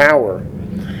his power,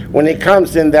 when he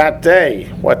comes in that day.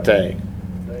 What day?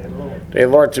 Day of the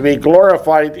Lord, to be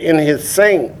glorified in his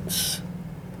saints.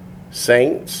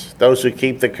 Saints, those who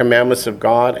keep the commandments of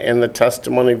God and the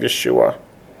testimony of Yeshua,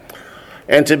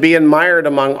 and to be admired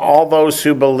among all those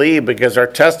who believe, because our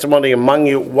testimony among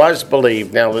you was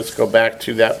believed. Now let's go back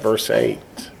to that verse 8.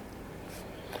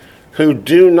 Who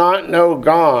do not know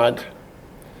God,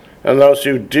 and those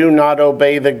who do not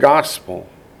obey the gospel.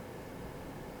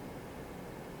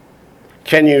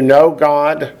 Can you know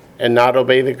God and not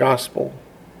obey the gospel?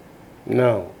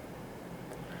 No.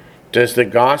 Does the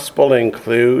gospel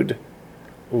include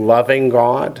loving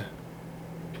God?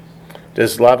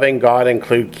 Does loving God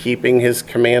include keeping his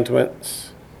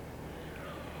commandments?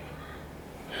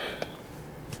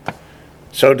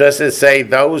 So does it say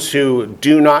those who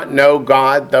do not know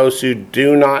God, those who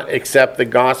do not accept the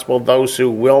gospel, those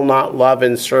who will not love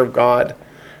and serve God,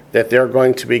 that they're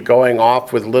going to be going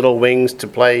off with little wings to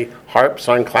play harps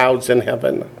on clouds in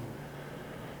heaven?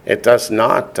 It does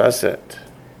not, does it?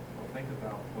 Well, think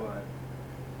about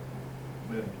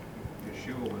when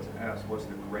Yeshua was asked, what's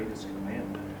the greatest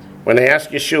commandment? When they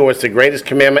asked Yeshua what's the greatest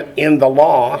commandment in the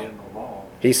law,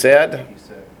 he said,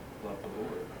 love the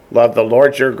Lord. Love the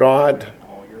Lord your God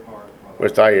All your heart,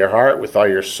 with all your heart, with all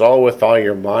your soul, with all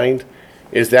your mind.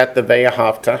 Is that the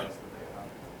Ve'ahavta?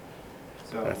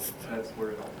 So that's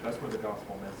where the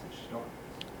gospel message starts.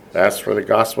 That's where the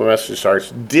gospel message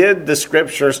starts. Did the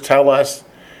scriptures tell us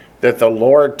that the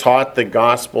Lord taught the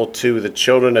gospel to the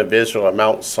children of Israel at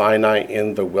Mount Sinai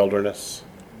in the wilderness?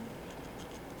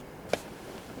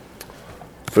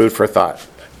 Food for thought.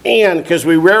 And because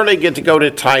we rarely get to go to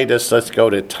Titus, let's go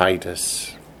to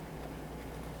Titus.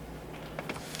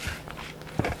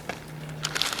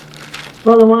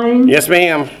 Brother Wayne? Yes,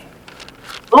 ma'am.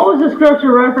 What was the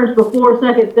scripture reference before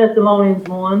 2 Thessalonians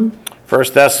 1? 1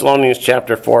 Thessalonians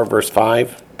chapter 4, verse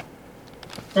 5.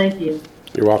 Thank you.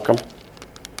 You're welcome.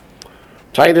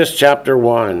 Titus chapter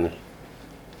 1,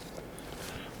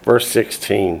 verse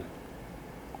 16.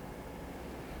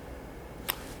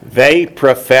 They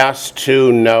profess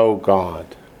to know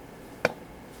God,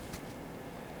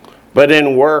 but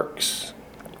in works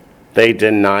they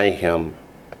deny him,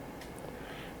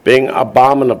 being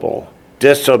abominable,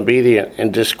 disobedient,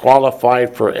 and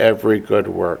disqualified for every good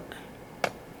work.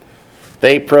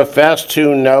 They profess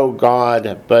to know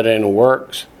God, but in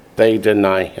works they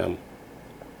deny him.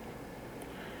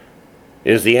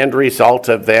 Is the end result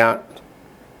of that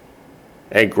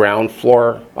a ground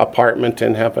floor apartment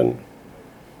in heaven?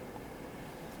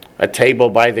 A table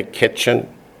by the kitchen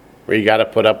where you got to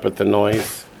put up with the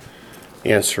noise?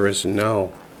 The answer is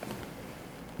no.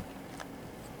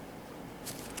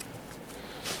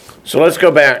 So let's go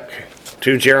back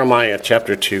to Jeremiah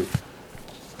chapter 2.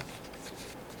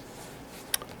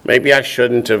 Maybe I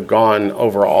shouldn't have gone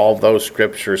over all those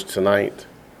scriptures tonight,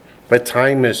 but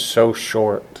time is so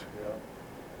short.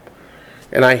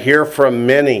 And I hear from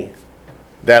many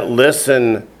that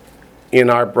listen in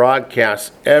our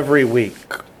broadcasts every week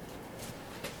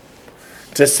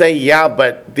to say, yeah,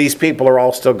 but these people are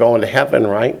all still going to heaven,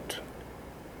 right?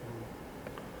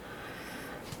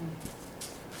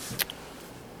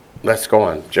 Let's go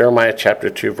on. Jeremiah chapter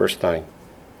 2, verse 9.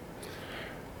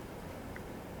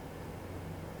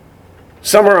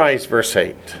 Summarize verse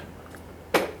 8.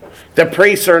 The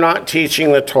priests are not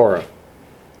teaching the Torah.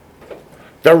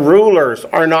 The rulers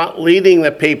are not leading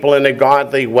the people in a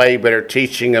godly way, but are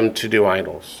teaching them to do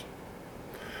idols.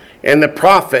 And the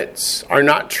prophets are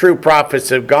not true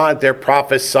prophets of God. They're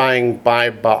prophesying by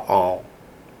Baal.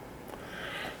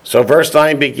 So verse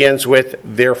 9 begins with,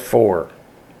 therefore,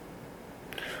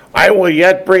 I will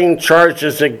yet bring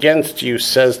charges against you,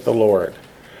 says the Lord.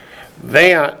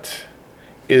 That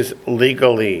is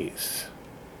legalese.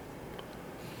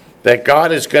 That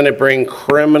God is going to bring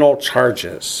criminal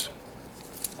charges.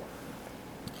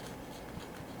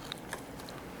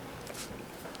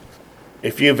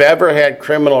 If you've ever had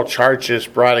criminal charges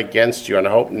brought against you, and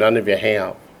I hope none of you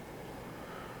have,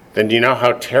 then you know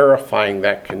how terrifying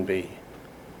that can be.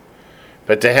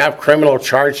 But to have criminal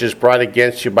charges brought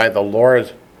against you by the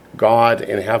Lord God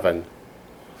in heaven,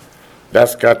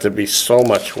 that's got to be so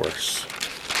much worse.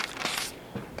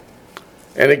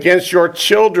 And against your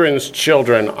children's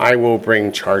children I will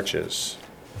bring charges.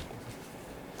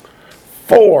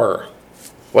 For,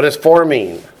 what does for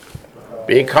mean?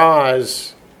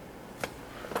 Because,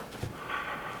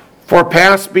 for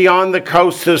pass beyond the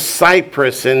coast of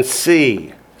Cyprus and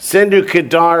see, send to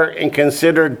Kedar and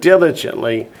consider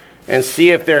diligently, and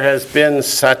see if there has been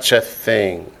such a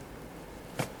thing.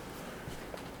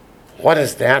 What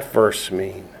does that verse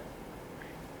mean?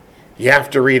 You have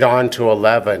to read on to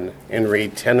 11 and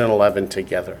read 10 and 11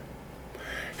 together.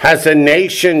 Has a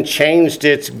nation changed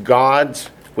its gods,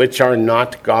 which are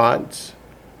not gods?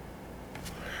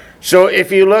 So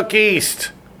if you look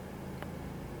east,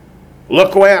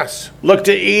 look west, look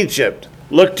to Egypt,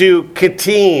 look to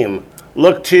Kittim,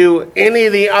 look to any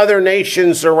of the other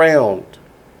nations around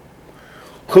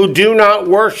who do not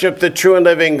worship the true and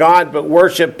living God, but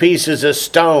worship pieces of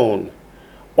stone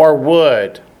or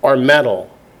wood or metal.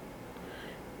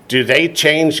 Do they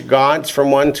change gods from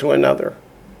one to another?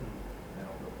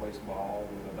 They'll replace Baal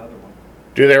with another one.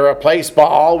 Do they replace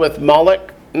Baal with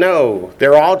Moloch? No,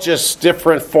 they're all just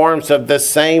different forms of the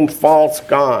same false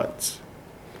gods.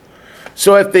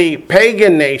 So if the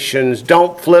pagan nations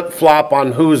don't flip-flop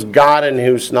on who's God and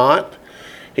who's not,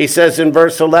 he says in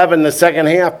verse 11, the second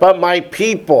half, but my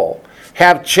people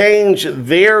have changed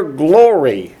their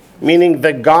glory, meaning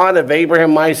the God of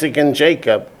Abraham, Isaac, and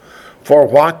Jacob, for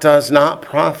what does not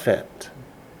profit.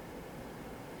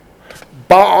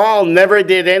 Baal never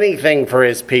did anything for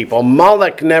his people.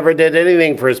 Moloch never did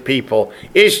anything for his people.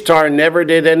 Ishtar never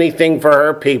did anything for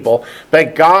her people.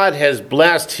 But God has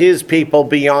blessed his people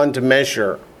beyond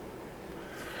measure.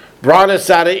 Brought us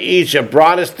out of Egypt,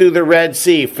 brought us through the Red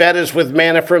Sea, fed us with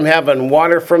manna from heaven,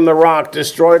 water from the rock,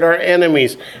 destroyed our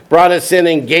enemies, brought us in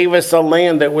and gave us a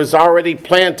land that was already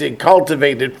planted,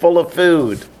 cultivated, full of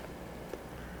food.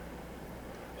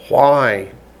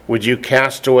 Why would you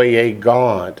cast away a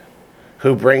God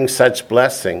who brings such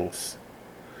blessings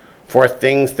for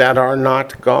things that are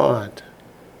not God.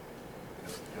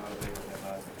 Because the God of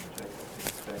Abraham, Isaac, and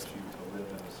Jacob expects you to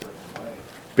live in a certain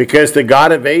way. Because the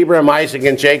God of Abraham, Isaac,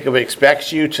 and Jacob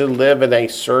expects you to live in a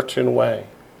certain way.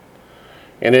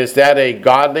 And is that a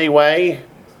godly way?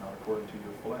 It's not according to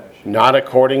your flesh. Not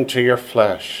according to your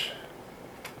flesh.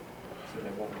 So they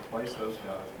won't replace those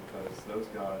gods because those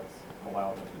gods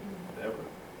allow them to do whatever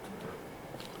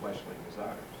their fleshly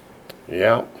desires.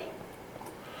 Yeah.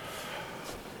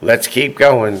 Let's keep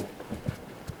going.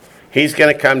 He's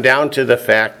going to come down to the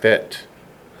fact that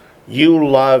you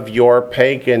love your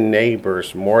pagan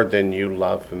neighbors more than you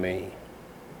love me.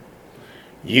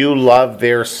 You love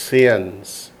their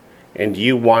sins, and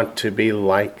you want to be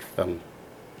like them.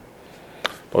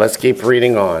 Well, let's keep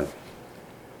reading on.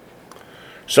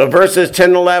 So verses 10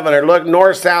 and 11 are look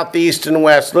north, south, east, and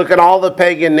west. Look at all the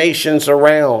pagan nations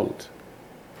around.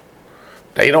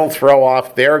 They don't throw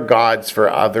off their gods for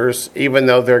others, even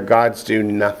though their gods do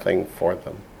nothing for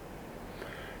them.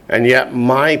 And yet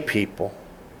my people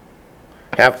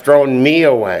have thrown me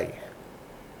away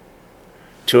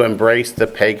to embrace the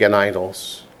pagan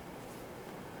idols,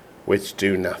 which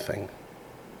do nothing.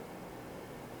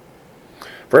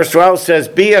 Verse 12 says,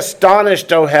 "Be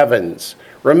astonished, O heavens."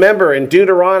 Remember, in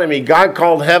Deuteronomy, God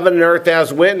called heaven and earth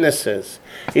as witnesses.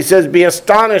 He says, "Be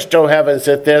astonished, O heavens,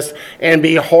 at this, and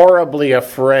be horribly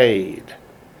afraid.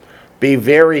 Be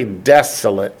very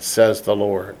desolate, says the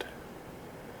Lord."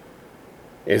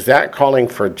 Is that calling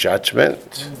for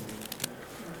judgment?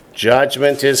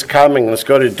 Judgment is coming. Let's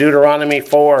go to Deuteronomy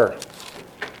 4.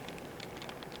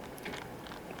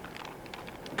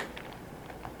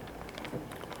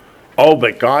 Oh,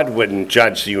 but God wouldn't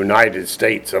judge the United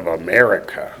States of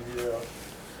America.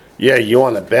 Yeah, you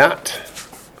want to bet?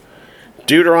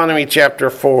 Deuteronomy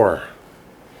chapter 4,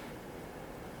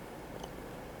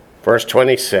 verse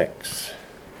 26.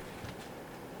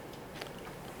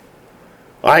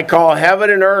 "I call heaven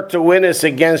and earth to witness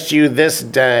against you this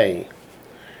day,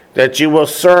 that you will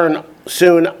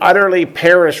soon utterly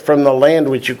perish from the land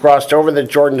which you crossed over the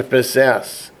Jordan to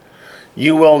possess.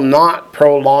 You will not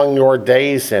prolong your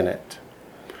days in it,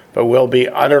 but will be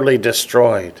utterly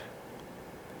destroyed."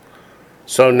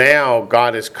 So now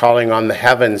God is calling on the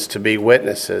heavens to be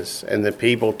witnesses and the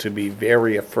people to be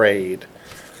very afraid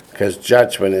because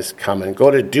judgment is coming.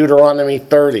 Go to Deuteronomy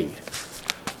 30,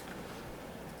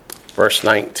 verse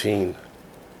 19.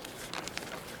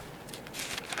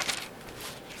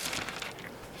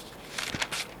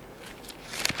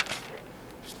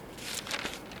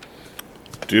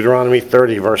 Deuteronomy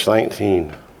 30, verse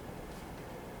 19.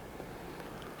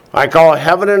 "I call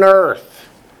heaven and earth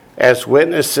as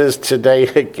witnesses today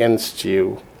against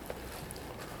you."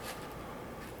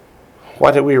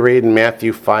 What did we read in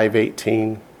Matthew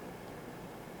 5:18?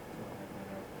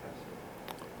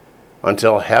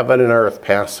 Until heaven and earth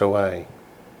pass away.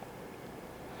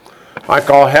 "I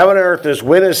call heaven and earth as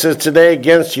witnesses today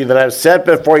against you that I have set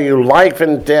before you life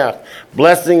and death,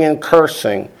 blessing and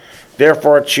cursing.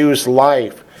 Therefore choose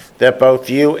life, that both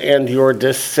you and your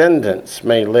descendants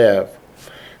may live,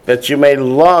 that you may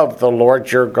love the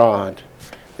Lord your God,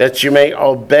 that you may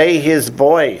obey his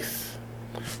voice,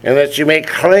 and that you may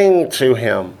cling to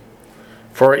him,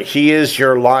 for he is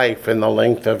your life and the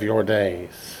length of your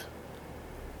days."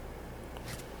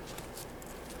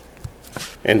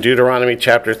 In Deuteronomy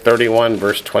chapter 31,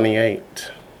 verse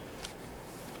 28.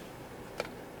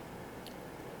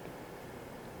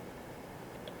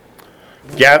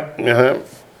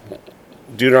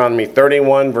 Deuteronomy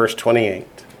 31, verse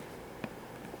 28.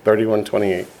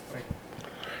 31:28.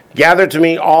 "Gather to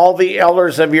me all the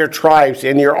elders of your tribes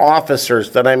and your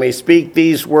officers, that I may speak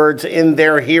these words in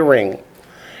their hearing,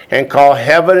 and call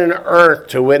heaven and earth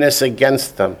to witness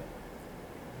against them.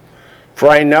 For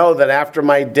I know that after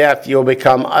my death you will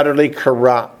become utterly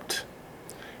corrupt,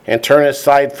 and turn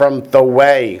aside from the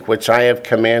way which I have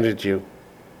commanded you.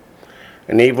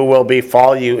 And evil will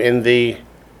befall you in the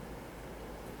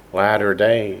latter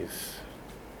days,"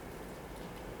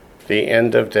 the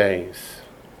end of days.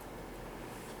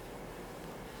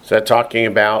 Is that talking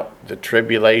about the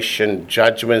tribulation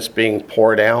judgments being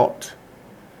poured out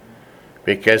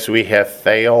because we have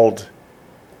failed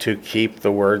to keep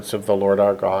the words of the Lord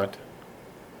our God?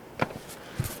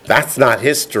 That's not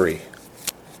history.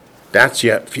 That's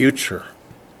yet future.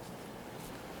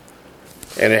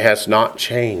 And it has not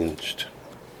changed.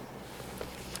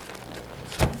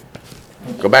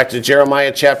 Go back to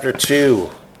Jeremiah chapter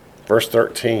 2, verse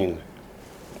 13.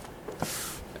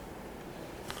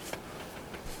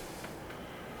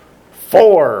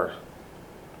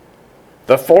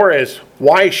 The four is,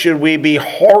 why should we be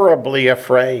horribly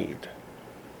afraid?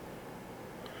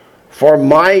 For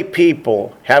my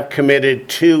people have committed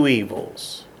two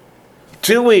evils.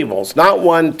 Two evils, not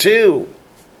one, two.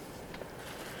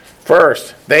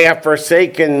 First, they have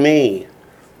forsaken me,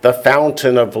 the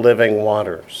fountain of living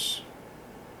waters.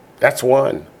 That's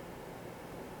one.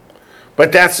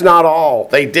 But that's not all.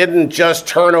 They didn't just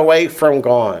turn away from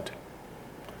God.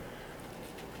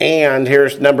 And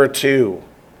here's number two.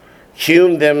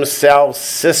 Hewn themselves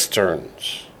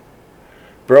cisterns.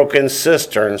 Broken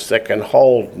cisterns that can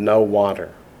hold no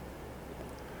water.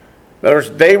 In other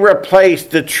words, they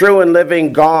replaced the true and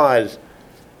living God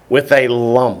with a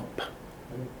lump.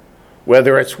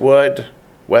 Whether it's wood,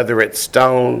 whether it's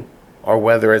stone, or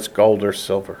whether it's gold or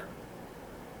silver.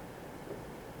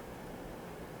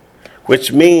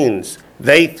 Which means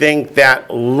they think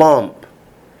that lump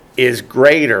is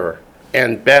greater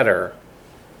and better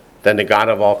than the God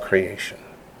of all creation.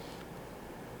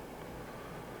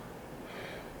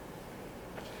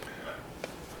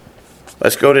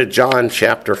 Let's go to John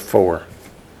chapter 4.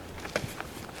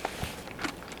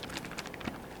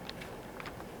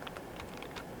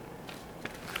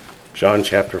 John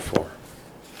chapter 4.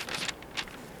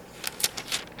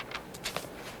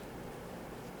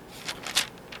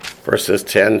 Verses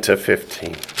 10 to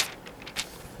 15.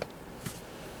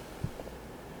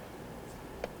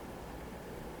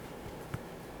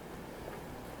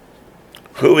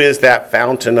 Who is that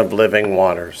fountain of living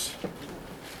waters?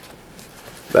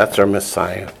 That's our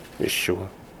Messiah, Yeshua.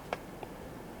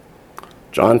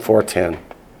 John 4:10.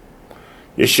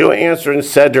 Yeshua answered and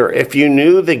said to her, if you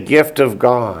knew the gift of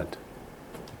God,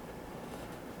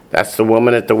 that's the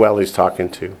woman at the well he's talking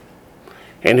to,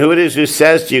 and who it is who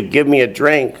says to you, give me a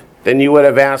drink, then you would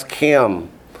have asked him,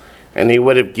 and he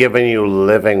would have given you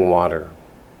living water.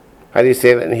 How do you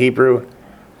say that in Hebrew?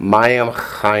 Mayim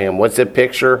Chayim. What's the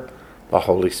picture? The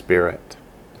Holy Spirit.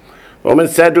 The woman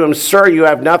said to him, sir, you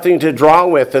have nothing to draw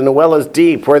with, and the well is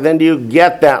deep. Where then do you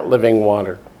get that living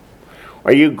water?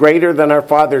 Are you greater than our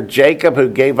father Jacob, who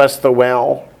gave us the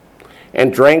well,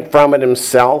 and drank from it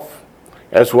himself,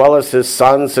 as well as his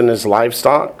sons and his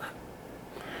livestock?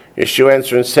 Yeshua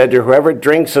answered and said to her, whoever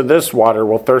drinks of this water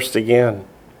will thirst again.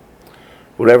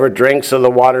 Whoever drinks of the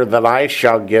water that I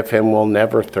shall give him will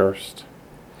never thirst.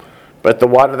 But the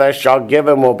water that I shall give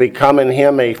him will become in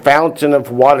him a fountain of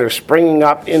water springing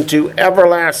up into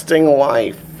everlasting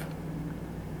life.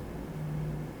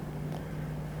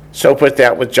 So put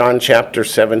that with John chapter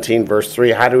 17, verse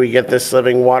 3. How do we get this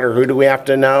living water? Who do we have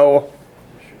to know?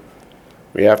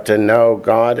 We have to know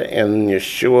God and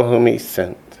Yeshua whom he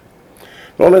sent.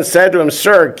 The woman said to him,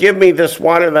 sir, give me this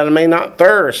water that I may not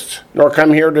thirst, nor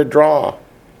come here to draw.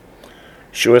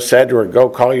 Yeshua said to her, go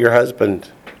call your husband.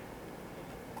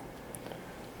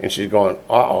 And she's going,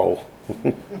 uh-oh.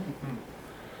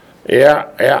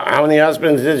 Yeah, how many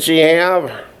husbands did she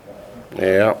have?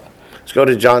 Yeah. Let's go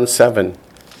to John 7.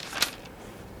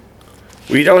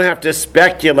 We don't have to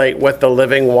speculate what the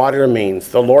living water means.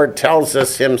 The Lord tells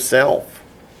us himself.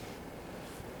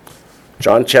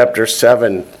 John chapter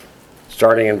 7,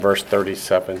 starting in verse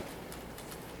 37.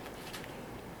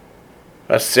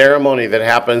 A ceremony that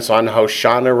happens on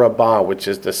Hoshana Rabbah, which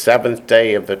is the seventh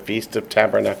day of the Feast of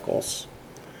Tabernacles.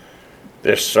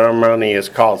 This ceremony is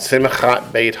called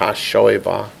Simchat Beit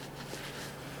HaShoevah,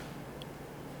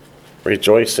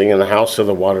 rejoicing in the house of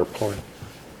the water pouring.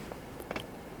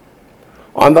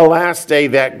 On the last day,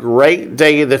 that great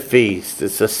day of the feast,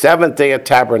 it's the seventh day of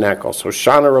Tabernacles,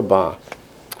 Hoshana Rabbah,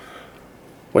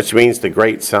 which means the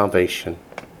great salvation.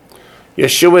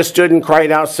 Yeshua stood and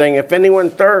cried out, saying, if anyone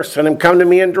thirsts, let him come to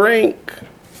me and drink.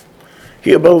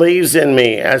 He who believes in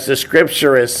me, as the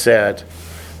scripture has said,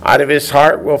 out of his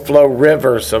heart will flow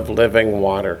rivers of living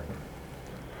water.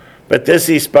 But this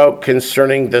he spoke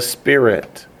concerning the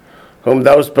Spirit, whom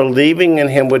those believing in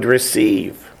him would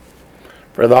receive.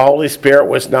 For the Holy Spirit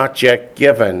was not yet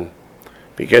given,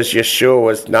 because Yeshua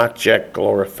was not yet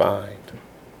glorified.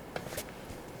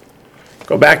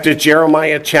 Go back to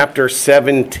Jeremiah chapter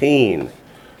 17,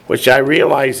 which I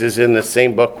realize is in the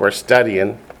same book we're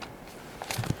studying,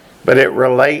 but it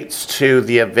relates to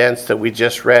the events that we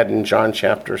just read in John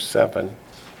chapter 7.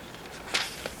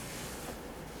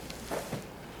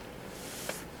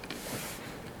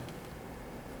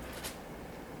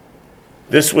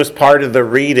 This was part of the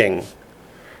reading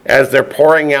as they're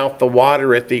pouring out the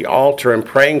water at the altar and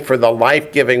praying for the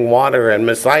life-giving water. And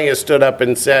Messiah stood up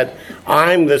and said,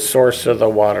 I'm the source of the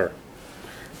water.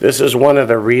 This is one of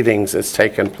the readings that's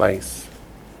taken place.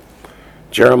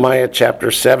 Jeremiah chapter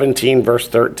 17, verse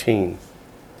 13.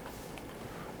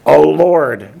 O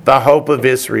Lord, the hope of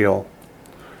Israel,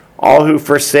 all who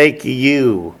forsake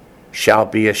you shall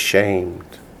be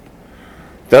ashamed.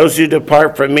 Those who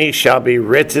depart from me shall be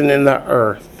written in the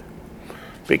earth,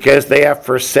 because they have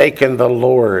forsaken the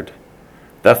Lord,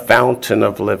 the fountain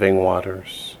of living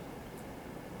waters.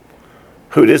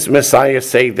 Who does Messiah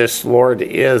say this Lord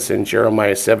is in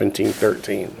Jeremiah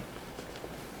 17:13?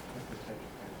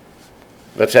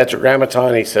 The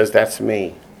Tetragrammaton, he says, that's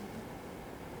me.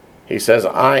 He says,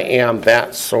 I am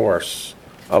that source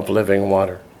of living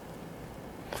water.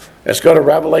 Let's go to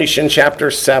Revelation chapter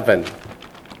 7.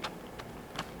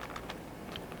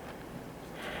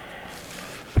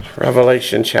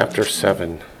 Revelation chapter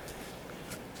 7.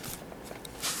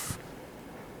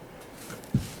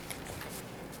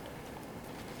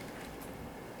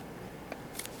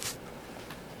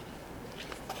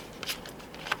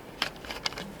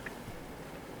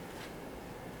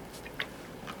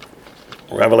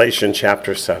 Revelation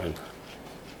chapter 7.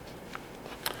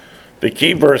 The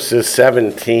key verse is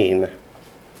 17,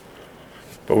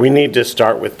 but we need to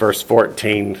start with verse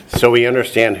 14 so we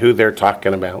understand who they're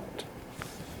talking about.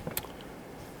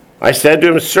 I said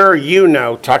to him, Sir, you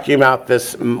know, talking about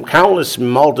this countless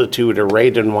multitude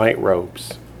arrayed in white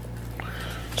robes.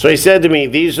 So he said to me,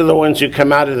 these are the ones who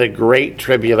come out of the great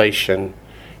tribulation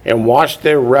and washed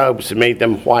their robes and made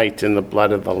them white in the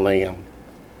blood of the Lamb.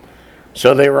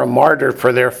 So they were martyred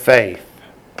for their faith.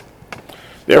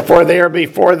 Therefore they are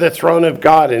before the throne of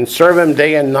God and serve him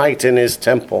day and night in his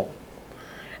temple.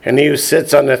 And he who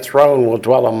sits on the throne will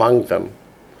dwell among them.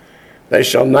 They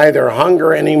shall neither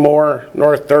hunger any more,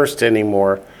 nor thirst any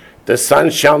more. The sun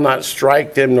shall not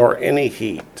strike them, nor any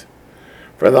heat.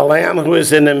 For the Lamb who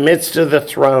is in the midst of the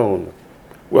throne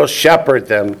will shepherd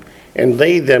them and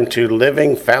lead them to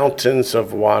living fountains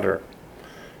of water.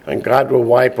 And God will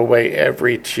wipe away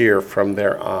every tear from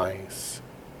their eyes.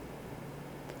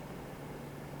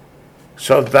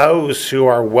 So those who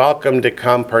are welcome to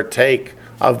come partake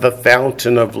of the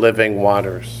fountain of living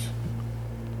waters.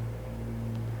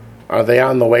 Are they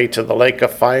on the way to the lake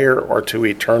of fire or to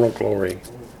eternal glory?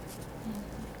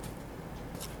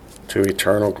 To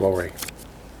eternal glory.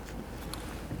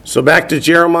 So back to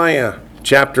Jeremiah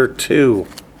chapter 2.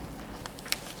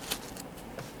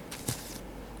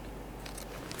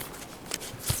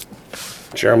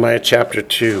 Jeremiah chapter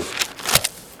 2.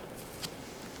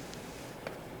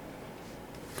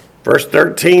 Verse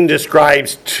 13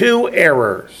 describes two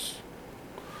errors.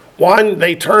 One,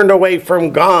 they turned away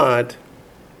from God.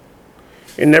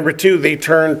 And number two, they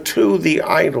turn to the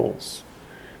idols.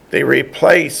 They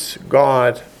replace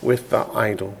God with the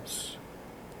idols.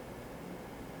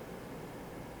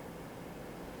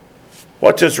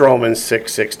 What does Romans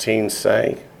 6:16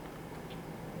 say?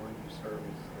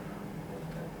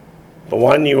 The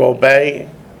one you obey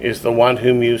is the one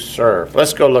whom you serve.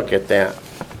 Let's go look at that.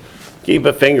 Keep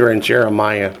a finger in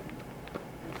Jeremiah.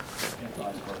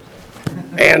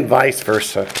 And vice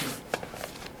versa.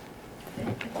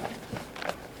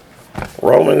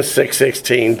 Romans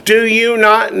 6:16. Do you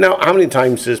not know? How many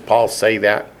times does Paul say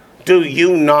that? Do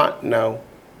you not know?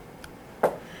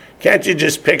 Can't you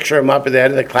just picture him up at the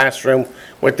end of the classroom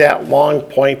with that long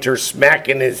pointer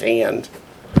smacking his hand?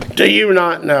 Do you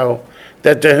not know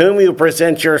that to whom you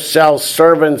present yourselves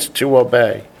servants to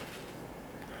obey,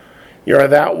 you are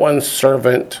that one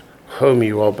servant whom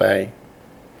you obey,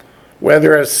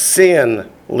 whether of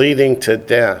sin leading to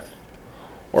death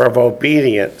or of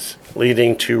obedience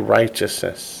leading to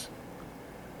righteousness.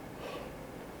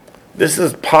 This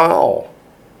is Paul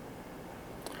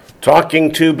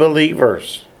talking to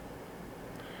believers,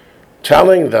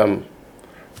 telling them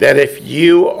that if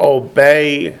you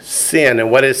obey sin,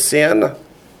 and what is sin?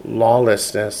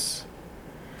 Lawlessness.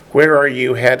 Where are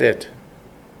you headed?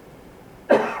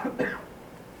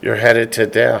 You're headed to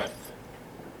death.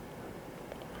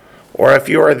 Or if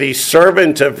you are the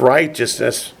servant of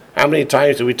righteousness, how many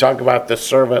times did we talk about the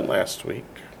servant last week?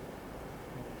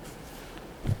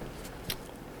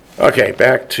 Okay,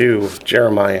 back to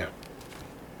Jeremiah.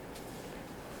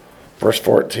 Verse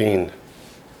 14.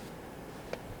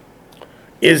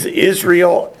 Is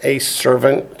Israel a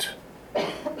servant?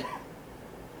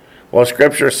 Well,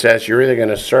 Scripture says you're either going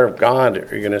to serve God or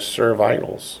you're going to serve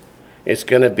idols. It's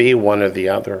going to be one or the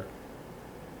other.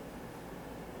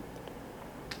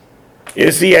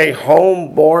 Is he a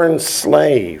homeborn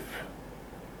slave?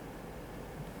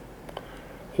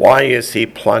 Why is he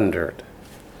plundered?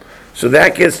 So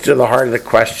that gets to the heart of the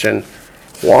question,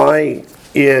 why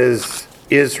is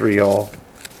Israel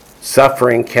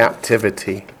suffering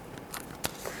captivity?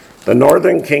 The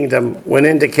northern kingdom went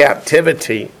into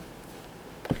captivity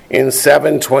in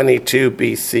 722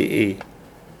 BCE.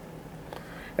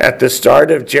 At the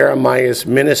start of Jeremiah's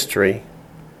ministry,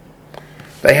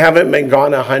 they haven't been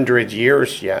gone 100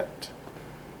 years yet.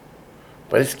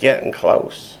 but it's getting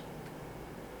close.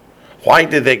 Why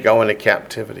did they go into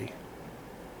captivity?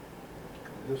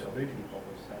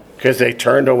 Because they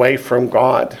turned away from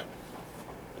God.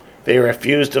 They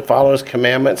refused to follow his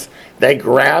commandments. They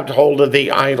grabbed hold of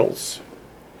the idols.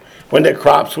 When the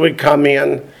crops would come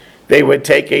in, they would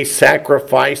take a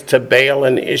sacrifice to Baal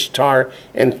and Ishtar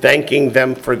and thanking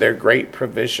them for their great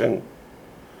provision.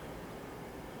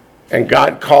 And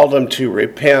God called them to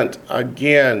repent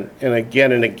again and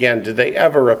again and again. Did they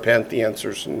ever repent? The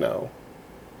answer is no.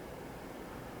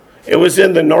 It was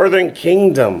in the northern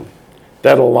kingdom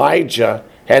that Elijah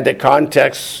had the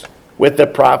context with the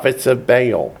prophets of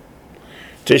Baal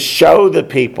to show the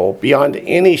people beyond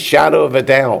any shadow of a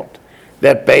doubt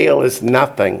that Baal is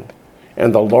nothing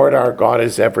and the Lord our God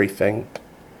is everything.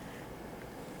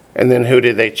 And then who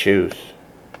did they choose?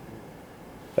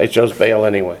 They chose Baal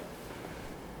anyway.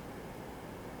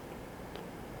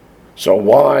 So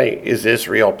why is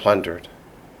Israel plundered?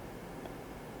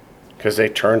 Because they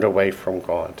turned away from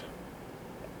God.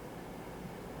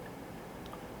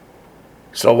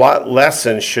 So what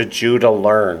lesson should Judah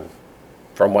learn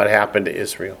from what happened to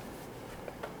Israel?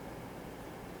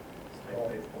 Stay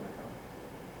faithful to God.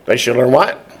 They should learn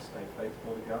what? Stay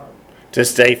faithful to God. To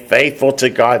stay faithful to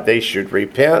God, they should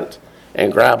repent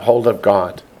and grab hold of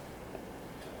God.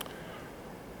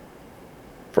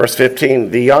 Verse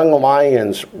 15, the young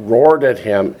lions roared at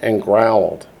him and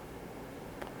growled.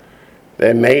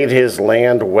 They made his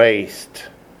land waste.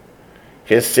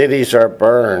 His cities are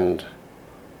burned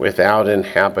without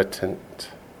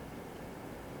inhabitant.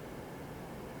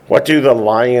 What do the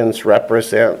lions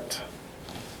represent?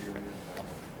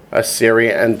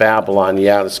 Assyria and Babylon.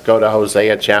 Yeah, let's go to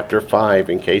Hosea chapter 5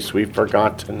 in case we've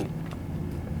forgotten.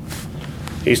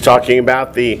 He's talking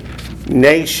about the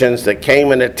nations that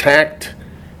came and attacked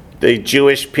the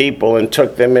Jewish people and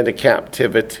took them into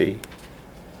captivity.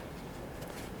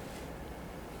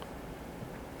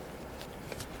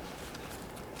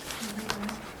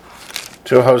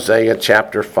 To Hosea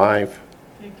chapter 5.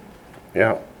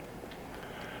 Yeah.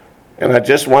 And I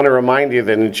just want to remind you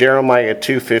that in Jeremiah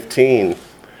 2:15,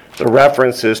 the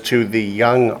reference is to the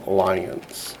young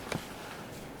lions.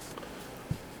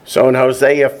 So in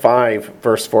Hosea 5,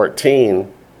 verse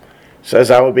 14,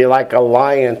 says, I will be like a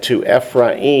lion to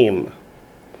Ephraim.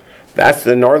 That's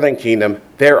the northern kingdom.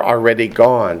 They're already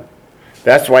gone.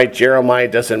 That's why Jeremiah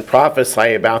doesn't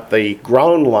prophesy about the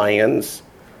grown lions.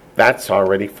 That's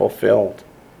already fulfilled.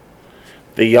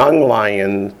 The young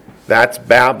lion, that's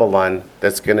Babylon,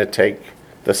 that's going to take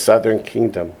the southern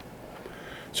kingdom.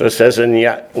 So it says, and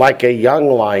yet, like a young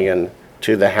lion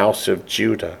to the house of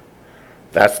Judah.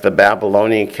 That's the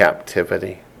Babylonian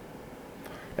captivity.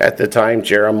 At the time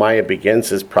Jeremiah begins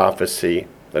his prophecy,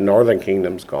 the northern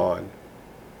kingdom's gone.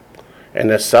 And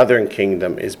the southern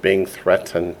kingdom is being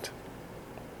threatened.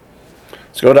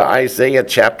 Let's go to Isaiah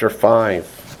chapter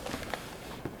 5.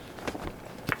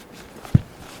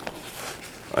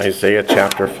 Isaiah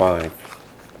chapter 5.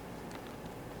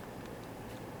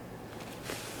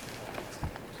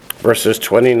 Verses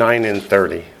 29 and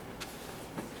 30.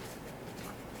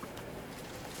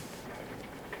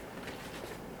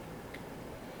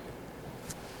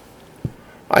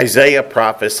 Isaiah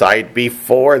prophesied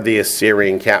before the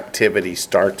Assyrian captivity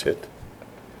started.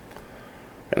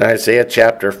 In Isaiah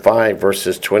chapter 5,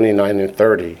 verses 29 and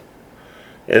 30,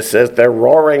 it says, their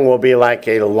roaring will be like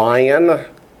a lion,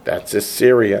 that's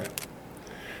Assyria.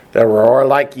 They roar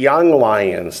like young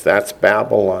lions, that's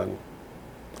Babylon.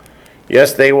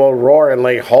 Yes, they will roar and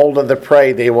lay hold of the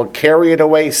prey. They will carry it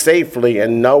away safely,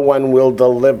 and no one will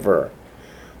deliver.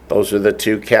 Those are the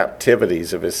two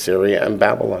captivities of Assyria and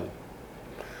Babylon.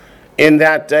 In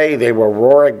that day they will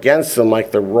roar against them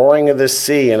like the roaring of the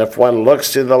sea, and if one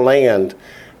looks to the land,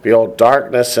 behold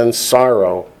darkness and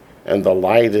sorrow, and the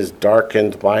light is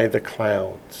darkened by the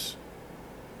clouds.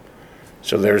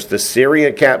 So there's the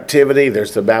Syria captivity,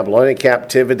 there's the Babylonian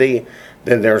captivity,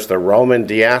 then there's the Roman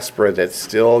diaspora that's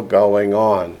still going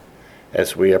on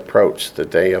as we approach the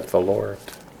day of the Lord.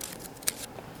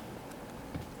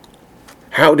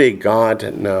 How did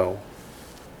God know?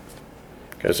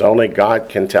 Because only God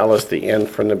can tell us the end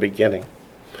from the beginning.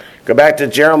 Go back to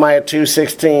Jeremiah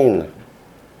 2:16.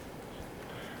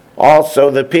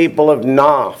 Also the people of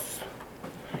Noph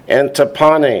and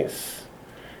Tahpanhes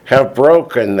have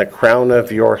broken the crown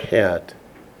of your head.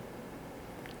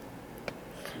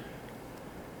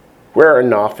 Where are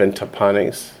Noph and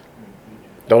Tahpanhes?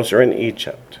 Those are in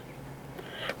Egypt.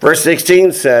 Verse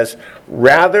 16 says,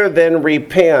 rather than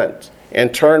repent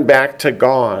and turn back to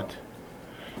God,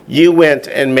 you went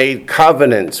and made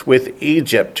covenants with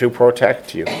Egypt to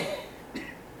protect you.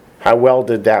 How well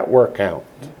did that work out?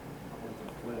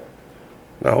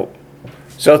 No.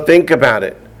 So think about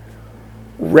it.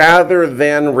 Rather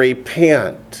than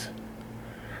repent,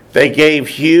 they gave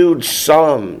huge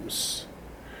sums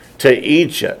to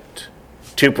Egypt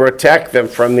to protect them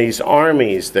from these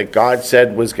armies that God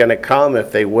said was going to come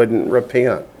if they wouldn't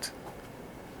repent.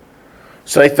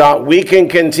 So they thought, we can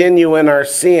continue in our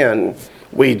sin.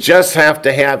 We just have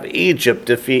to have Egypt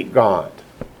defeat God.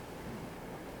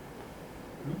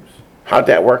 How'd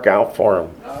that work out for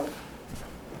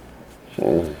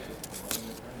them?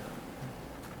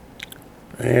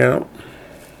 Yeah.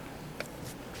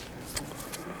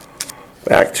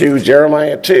 Back to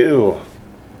Jeremiah 2,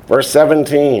 verse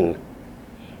 17.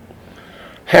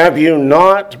 Have you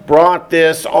not brought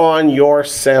this on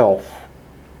yourself?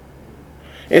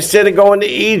 Instead of going to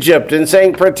Egypt and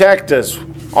saying, protect us,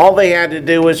 all they had to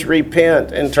do was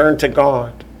repent and turn to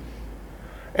God.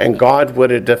 And God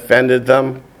would have defended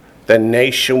them. The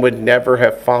nation would never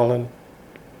have fallen.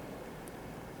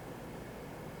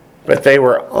 But they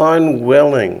were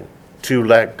unwilling to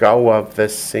let go of the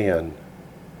sin.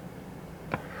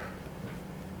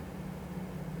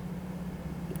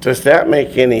 Does that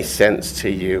make any sense to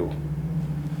you?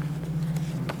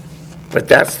 But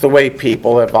that's the way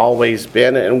people have always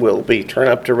been and will be. Turn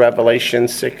up to Revelation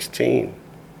 16.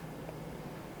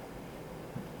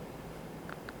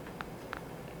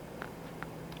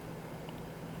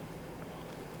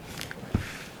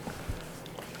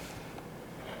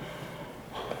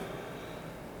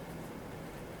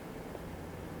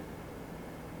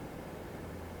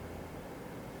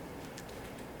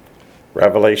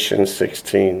 Revelation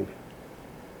 16.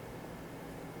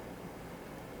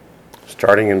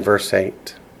 Starting in verse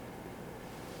 8.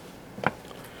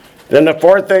 Then the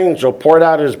fourth angel poured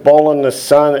out his bowl in the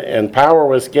sun, and power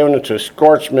was given to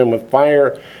scorch men with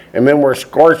fire, and men were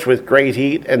scorched with great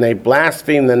heat, and they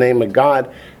blasphemed the name of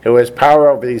God, who has power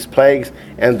over these plagues,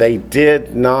 and they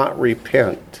did not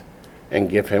repent and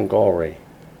give him glory.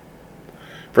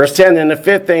 Verse 10, and the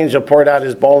fifth angel poured out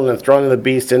his bowl in the throne of the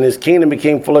beast, and his kingdom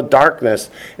became full of darkness,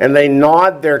 and they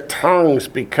gnawed their tongues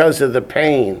because of the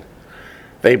pain.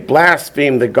 They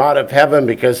blasphemed the God of heaven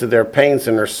because of their pains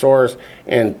and their sores,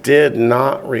 and did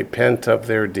not repent of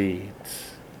their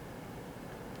deeds.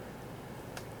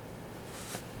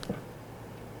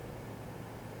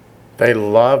 They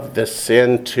loved the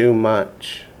sin too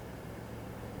much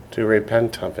to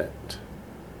repent of it.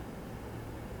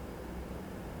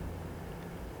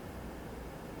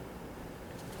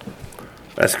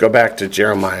 Let's go back to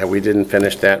Jeremiah. We didn't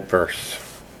finish that verse.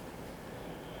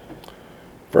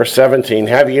 Verse 17,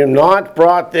 have you not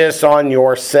brought this on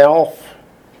yourself?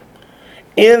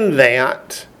 In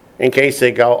that, in case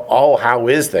they go, oh, how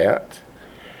is that?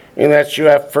 In that you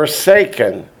have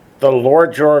forsaken the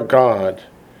Lord your God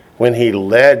when he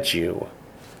led you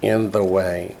in the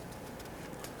way.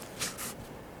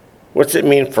 What's it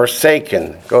mean,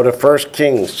 forsaken? Go to 1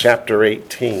 Kings chapter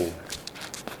 18.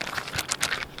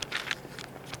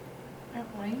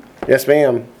 Yes,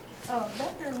 ma'am.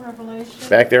 Back there in Revelation.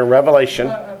 Back there in Revelation.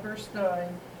 Verse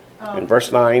 9. In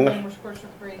verse 9. Men were scorched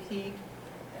with great heat.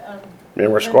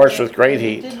 Men were scorched with great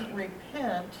heat. They didn't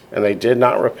repent. And they did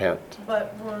not repent.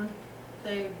 But aren't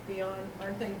they beyond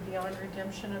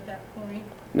redemption at that point?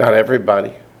 Not everybody.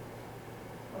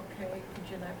 Okay, could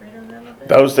you elaborate on that a bit?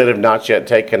 Those that have not yet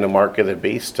taken the mark of the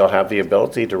beast still have the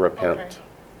ability to repent.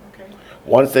 Okay.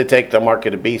 Once they take the mark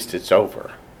of the beast, it's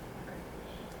over.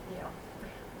 Yeah.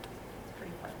 It's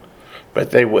pretty funny.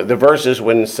 But the verses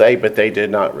wouldn't say, but they did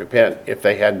not repent if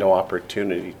they had no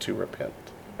opportunity to repent.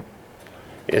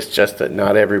 It's just that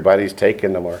not everybody's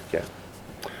taken the mark yet.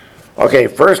 Okay,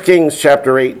 1 Kings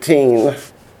chapter 18,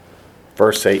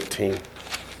 verse 18.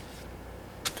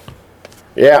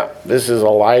 Yeah, this is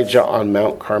Elijah on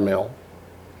Mount Carmel.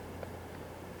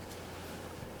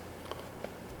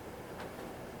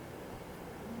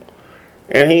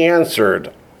 And he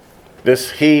answered,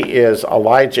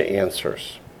 Elijah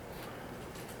answers.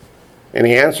 And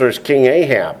he answers King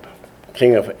Ahab,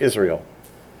 king of Israel.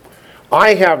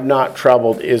 I have not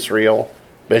troubled Israel,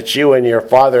 but you and your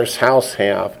father's house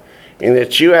have, in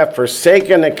that you have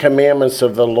forsaken the commandments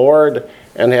of the Lord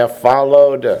and have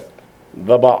followed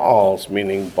the Baals,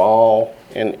 meaning Baal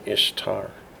and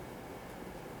Ishtar.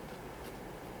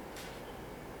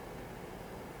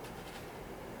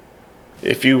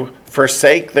 If you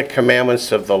forsake the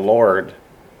commandments of the Lord,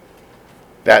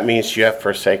 that means you have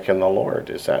forsaken the Lord.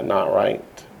 Is that not right?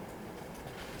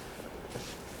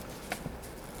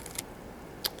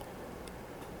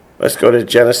 Let's go to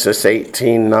Genesis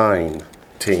 18:19.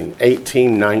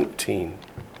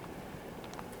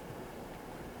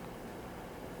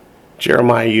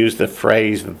 Jeremiah used the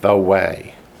phrase, the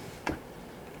way.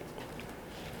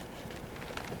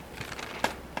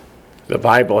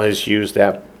 Bible has used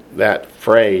that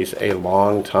phrase a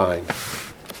long time.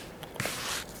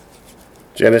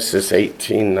 Genesis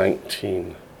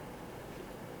 18:19.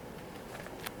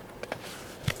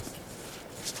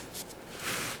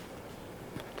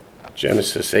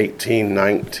 Genesis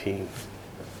 18:19.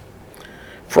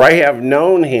 For I have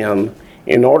known him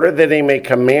in order that he may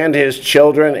command his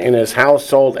children and his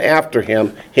household after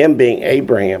him, him being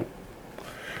Abraham,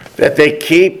 that they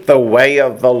keep the way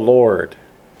of the Lord.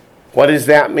 What does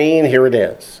that mean? Here it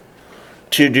is.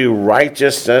 To do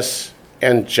righteousness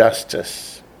and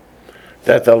justice,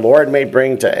 that the Lord may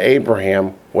bring to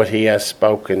Abraham what he has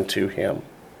spoken to him.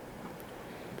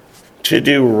 To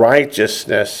do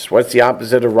righteousness. What's the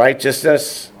opposite of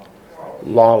righteousness?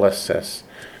 Lawlessness.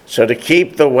 So to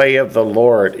keep the way of the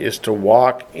Lord is to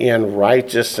walk in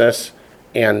righteousness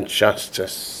and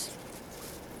justice.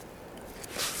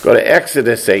 Go to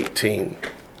Exodus 18.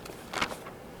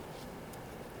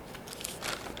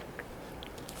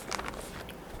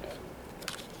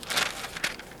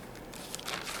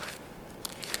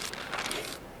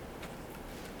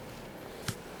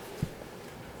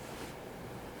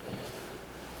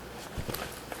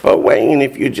 But Wayne,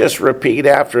 if you just repeat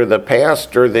after the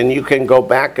pastor, then you can go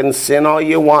back and sin all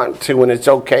you want to, and it's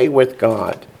okay with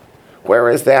God. Where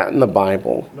is that in the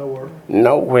Bible? Nowhere.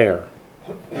 Nowhere.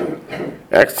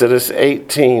 Exodus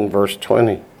 18, verse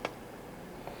 20.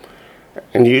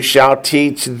 And you shall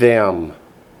teach them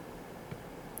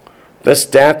the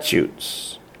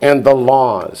statutes and the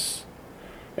laws,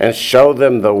 and show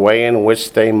them the way in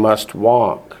which they must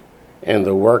walk, and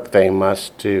the work they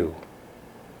must do.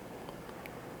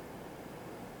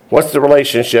 What's the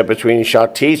relationship between you shall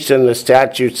teach them the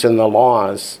statutes and the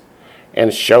laws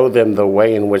and show them the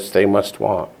way in which they must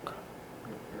walk?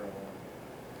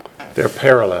 They're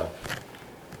parallel.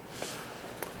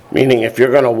 Meaning if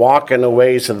you're going to walk in the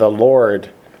ways of the Lord,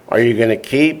 are you going to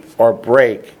keep or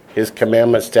break his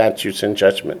commandments, statutes, and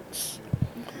judgments?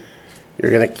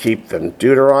 You're going to keep them.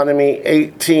 Deuteronomy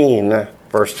 18,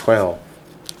 verse 12.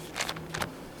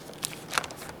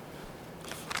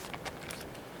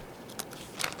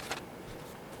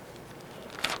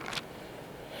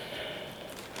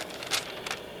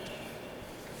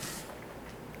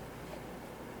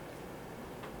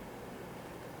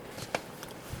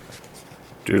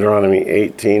 Deuteronomy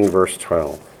 18, verse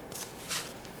 12.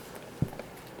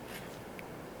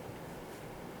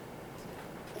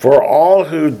 For all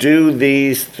who do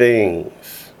these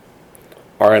things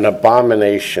are an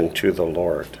abomination to the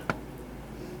Lord.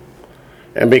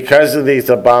 And because of these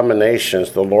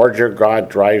abominations, the Lord your God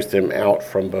drives them out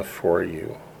from before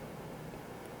you.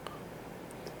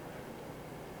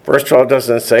 Verse 12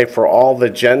 doesn't say for all the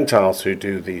Gentiles who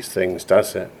do these things,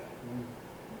 does it?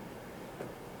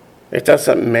 It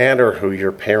doesn't matter who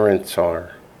your parents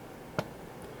are.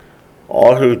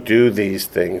 All who do these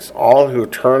things, all who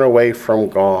turn away from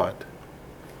God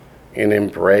and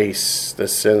embrace the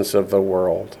sins of the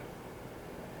world,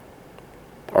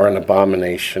 are an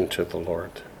abomination to the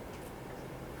Lord.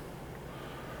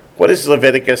 What does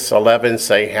Leviticus 11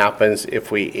 say happens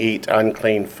if we eat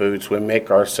unclean foods? We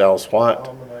make ourselves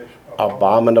what?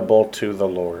 Abominable to the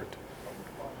Lord.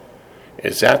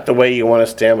 Is that the way you want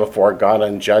to stand before God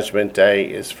on Judgment Day,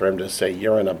 is for him to say,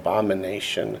 you're an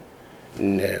abomination?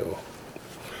 No.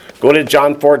 Go to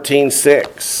John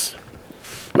 14:6.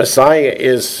 Messiah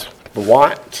is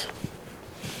what?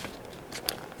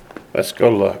 Let's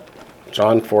go look.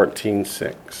 John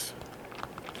 14:6.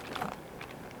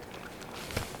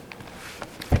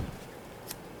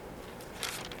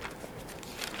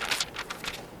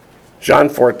 John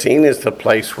 14 is the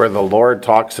place where the Lord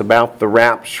talks about the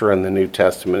rapture in the New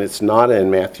Testament. It's not in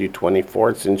Matthew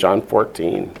 24, it's in John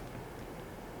 14.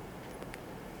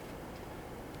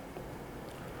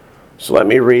 So let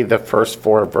me read the first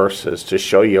 4 verses to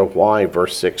show you why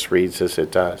verse 6 reads as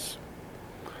it does.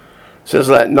 It says,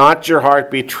 let not your heart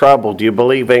be troubled. You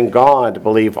believe in God,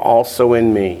 believe also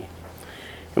in me.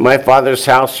 In my Father's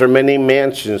house are many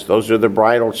mansions. Those are the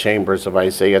bridal chambers of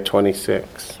Isaiah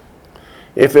 26.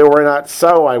 If it were not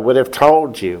so, I would have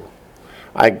told you.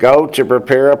 I go to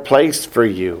prepare a place for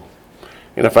you.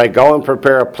 And if I go and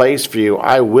prepare a place for you,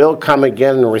 I will come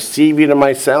again and receive you to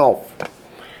myself,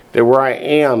 that where I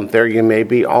am, there you may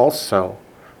be also.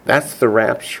 That's the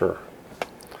rapture.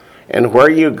 And where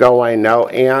you go, I know,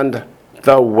 and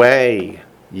the way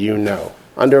you know.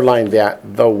 Underline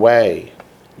that, the way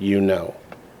you know.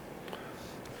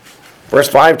 Verse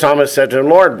 5, Thomas said to him,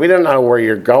 Lord, we don't know where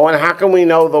you're going. How can we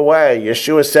know the way?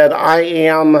 Yeshua said, I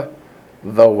am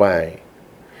the way.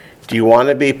 Do you want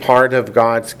to be part of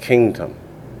God's kingdom?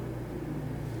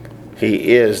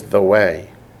 He is the way,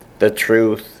 the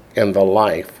truth, and the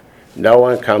life. No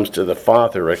one comes to the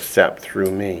Father except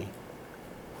through me.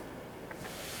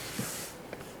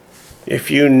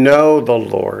 If you know the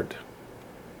Lord,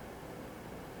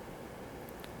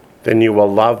 then you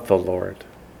will love the Lord.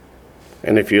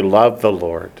 And if you love the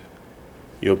Lord,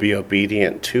 you'll be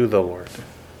obedient to the Lord.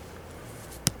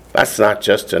 That's not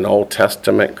just an Old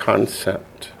Testament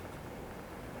concept.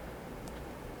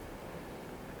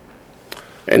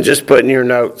 And just put in your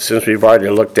notes, since we've already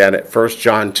looked at it, 1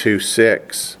 John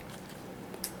 2:6,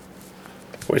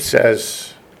 which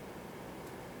says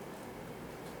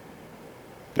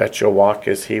that you'll walk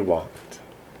as he walked.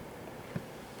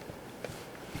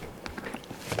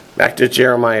 Back to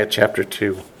Jeremiah chapter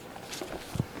 2.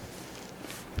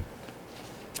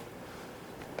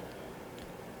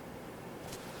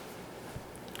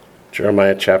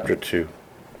 Jeremiah chapter 2.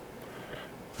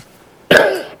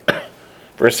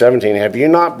 Verse 17, have you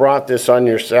not brought this on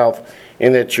yourself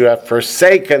in that you have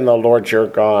forsaken the Lord your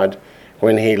God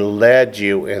when he led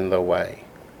you in the way?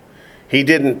 He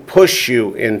didn't push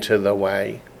you into the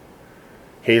way.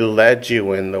 He led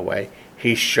you in the way.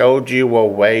 He showed you a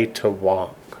way to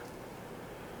walk.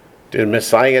 Did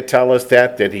Messiah tell us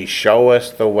that? Did he show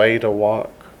us the way to walk?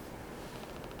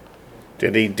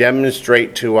 Did he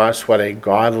demonstrate to us what a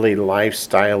godly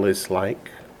lifestyle is like?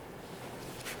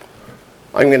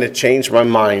 I'm going to change my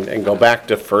mind and go back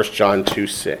to 1 John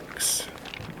 2:6.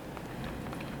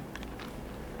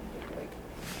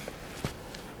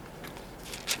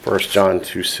 First John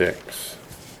 2:6.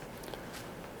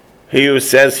 He who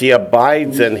says he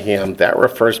abides in him, that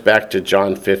refers back to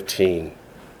John 15,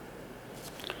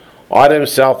 ought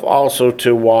himself also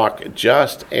to walk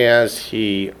just as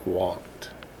he walked.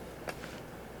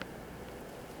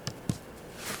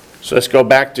 So let's go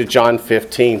back to John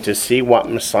 15 to see what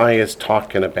Messiah is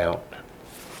talking about.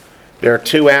 There are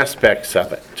two aspects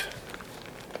of it.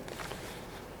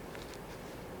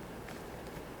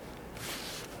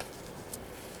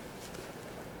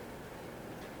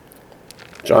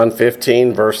 John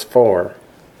 15, verse 4.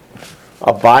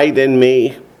 Abide in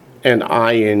me, and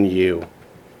I in you.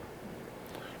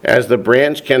 As the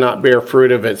branch cannot bear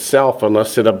fruit of itself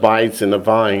unless it abides in the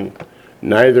vine,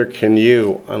 neither can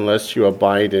you unless you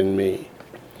abide in me.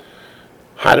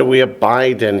 How do we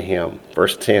abide in him?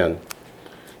 Verse 10.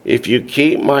 If you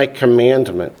keep my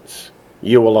commandments,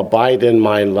 you will abide in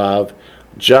my love,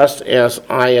 just as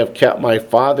I have kept my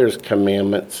Father's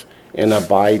commandments and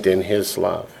abide in his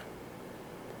love.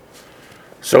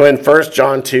 So in 1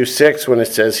 John 2:6, when it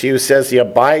says, he who says he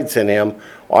abides in him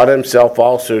ought himself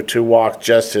also to walk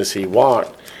just as he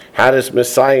walked, how does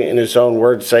Messiah in his own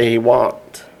words say he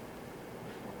walked?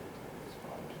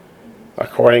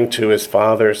 According to his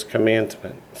Father's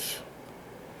commandments.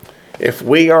 If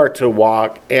we are to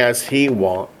walk as he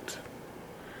walked,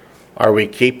 are we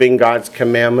keeping God's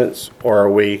commandments or are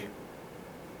we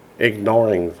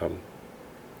ignoring them?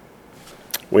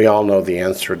 We all know the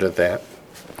answer to that.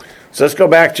 So let's go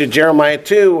back to Jeremiah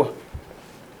 2,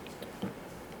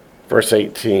 verse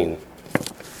 18.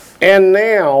 And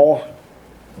now,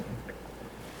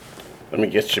 let me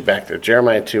get you back there.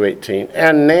 Jeremiah 2:18.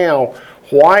 And now,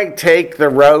 why take the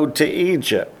road to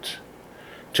Egypt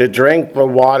to drink the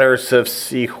waters of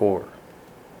Sihor?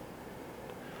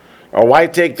 Or why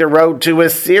take the road to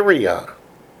Assyria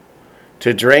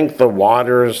to drink the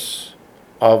waters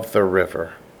of the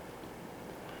river?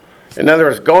 In other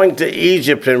words, going to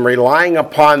Egypt and relying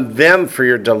upon them for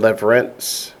your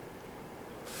deliverance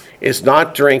is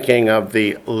not drinking of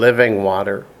the living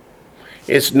water.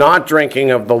 It's not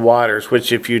drinking of the waters,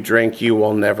 which if you drink, you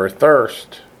will never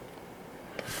thirst.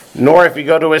 Nor if you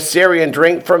go to Assyria and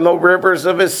drink from the rivers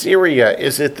of Assyria,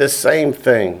 is it the same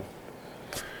thing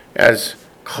as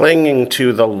clinging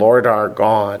to the Lord our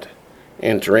God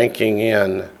and drinking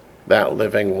in that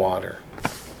living water.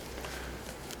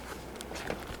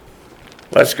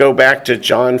 Let's go back to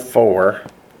John 4.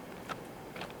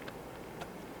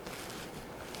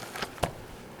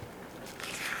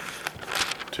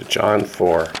 To John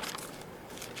 4,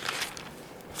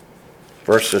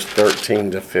 verses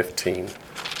 13 to 15.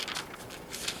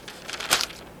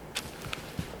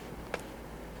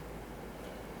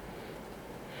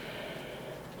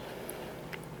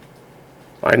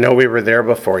 I know we were there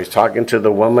before. He's talking to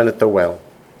the woman at the well.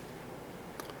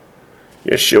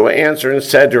 Yeshua answered and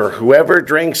said to her, whoever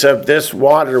drinks of this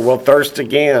water will thirst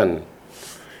again.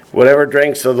 Whoever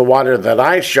drinks of the water that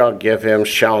I shall give him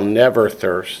shall never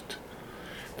thirst.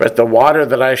 But the water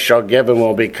that I shall give him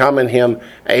will become in him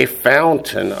a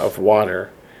fountain of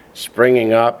water,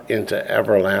 springing up into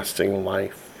everlasting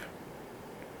life.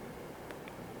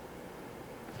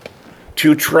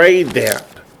 To trade that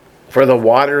for the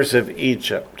waters of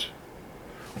Egypt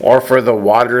or for the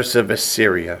waters of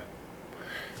Assyria.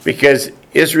 Because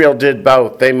Israel did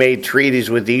both. They made treaties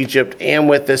with Egypt and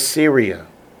with Assyria.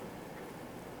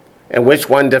 And which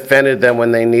one defended them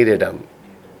when they needed them?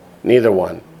 Neither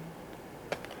one.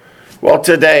 Well,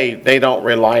 today, they don't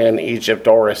rely on Egypt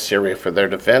or Assyria for their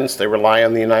defense. They rely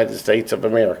on the United States of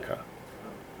America.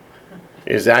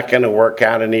 Is that going to work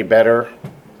out any better?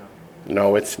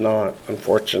 No, it's not,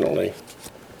 unfortunately.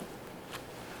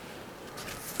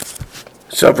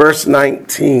 So verse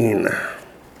 19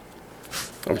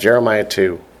 of Jeremiah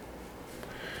 2.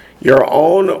 Your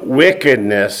own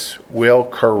wickedness will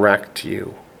correct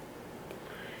you.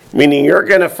 Meaning you're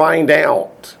going to find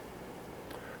out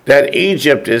that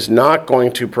Egypt is not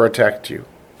going to protect you.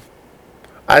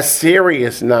 Assyria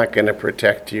is not going to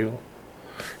protect you.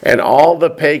 And all the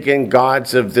pagan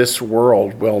gods of this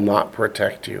world will not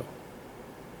protect you.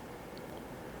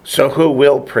 So who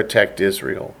will protect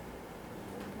Israel?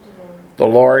 The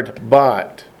Lord,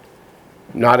 but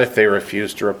not if they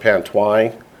refuse to repent.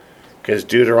 Why? Because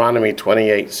Deuteronomy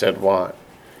 28 said what?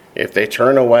 If they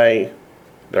turn away,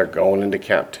 they're going into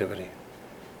captivity.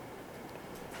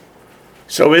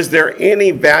 So is there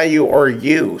any value or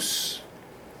use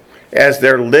as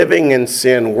they're living in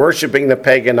sin, worshiping the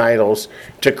pagan idols,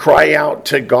 to cry out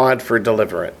to God for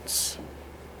deliverance?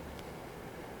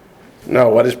 No,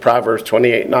 what does Proverbs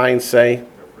 28:9 say?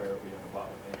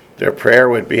 Their prayer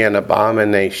would be an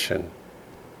abomination.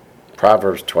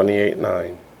 Proverbs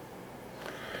 28:9.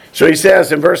 So he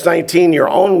says in verse 19, your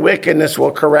own wickedness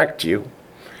will correct you,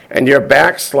 and your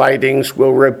backslidings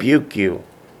will rebuke you.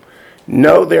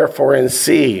 Know therefore and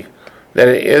see that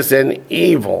it is an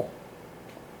evil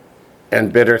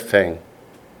and bitter thing.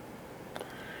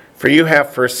 For you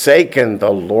have forsaken the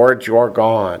Lord your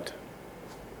God,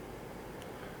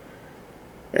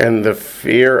 and the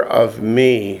fear of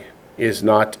me is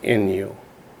not in you.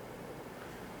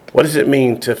 What does it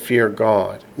mean to fear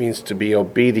God? It means to be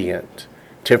obedient.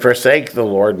 To forsake the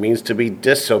Lord means to be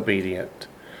disobedient.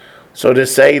 So to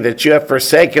say that you have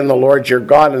forsaken the Lord your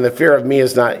God and the fear of me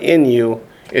is not in you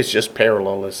is just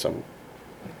parallelism.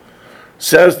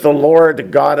 Says the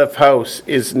Lord God of hosts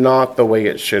is not the way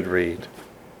it should read.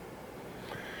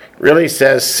 Really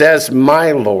says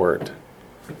my Lord,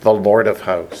 the Lord of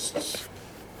hosts.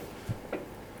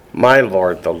 My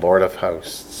Lord, the Lord of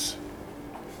hosts.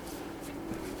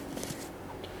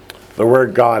 The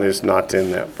word God is not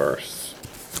in that verse.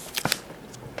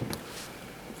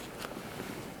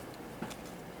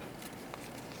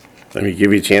 Let me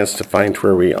give you a chance to find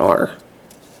where we are.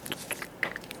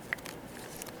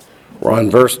 We're on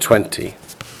verse 20.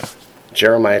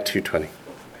 Jeremiah 2:20.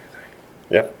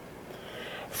 Yep.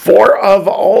 For of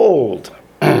old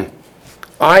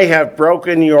I have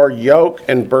broken your yoke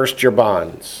and burst your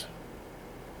bonds.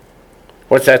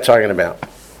 What's that talking about?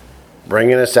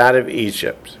 Bringing us out of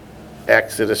Egypt.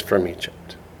 Exodus from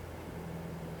Egypt.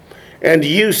 And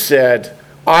you said,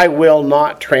 I will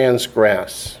not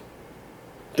transgress.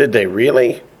 Did they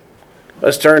really?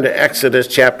 Let's turn to Exodus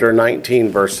chapter 19,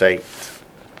 verse 8.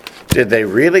 Did they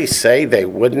really say they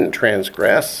wouldn't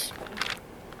transgress?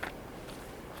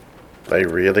 They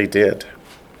really did.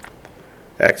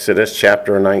 Exodus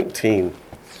chapter 19,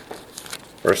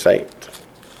 verse 8.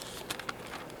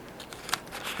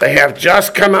 They have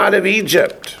just come out of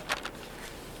Egypt.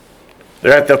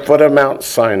 They're at the foot of Mount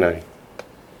Sinai.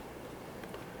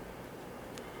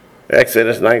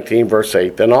 Exodus 19, verse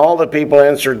 8. Then all the people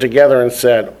answered together and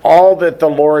said, all that the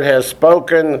Lord has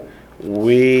spoken,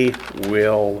 we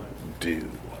will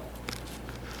do.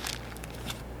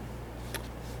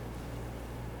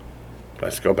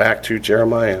 Let's go back to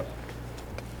Jeremiah.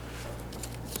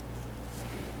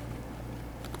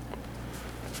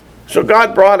 So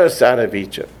God brought us out of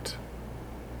Egypt.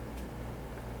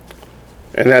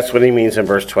 And that's what he means in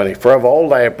verse 20. For of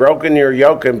old I have broken your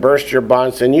yoke and burst your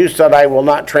bonds, and you said, I will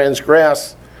not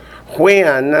transgress,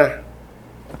 when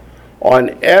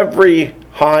on every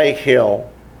high hill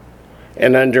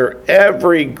and under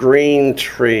every green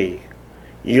tree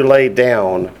you lay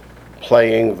down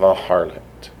playing the harlot.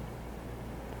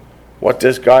 What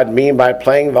does God mean by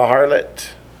playing the harlot?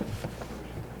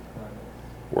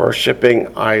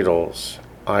 Worshipping idols,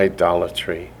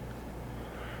 idolatry.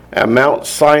 At Mount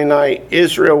Sinai,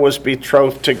 Israel was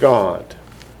betrothed to God.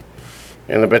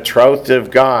 And the betrothed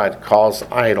of God calls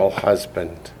idol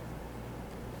husband.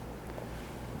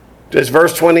 Does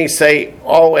verse 20 say,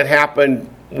 oh, it happened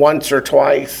once or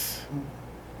twice?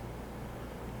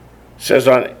 It says,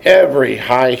 on every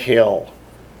high hill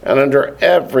and under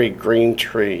every green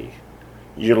tree,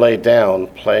 you lay down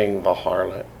playing the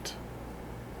harlot.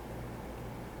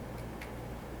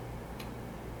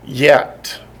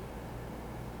 Yet,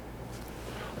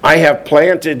 I have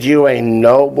planted you a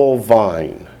noble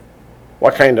vine.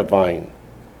 What kind of vine?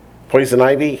 Poison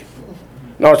ivy?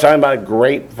 No, it's talking about a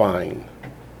grapevine.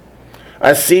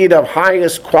 A seed of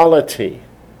highest quality.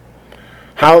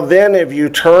 How then have you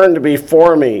turned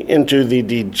before me into the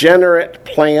degenerate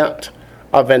plant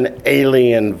of an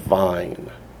alien vine?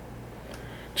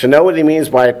 To know what he means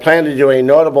by I planted you a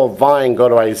notable vine, go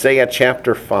to Isaiah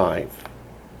chapter 5.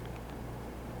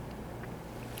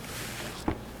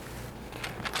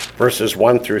 Verses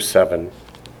 1 through 7.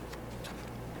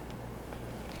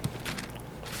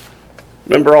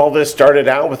 Remember, all this started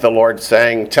out with the Lord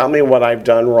saying, tell me what I've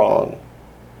done wrong,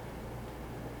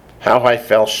 how I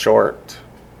fell short,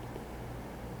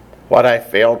 what I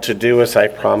failed to do as I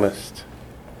promised.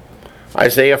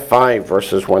 Isaiah 5,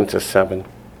 verses 1 to 7.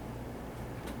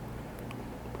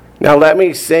 Now let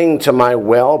me sing to my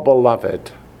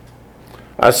well-beloved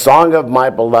a song of my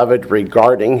beloved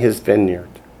regarding his vineyard.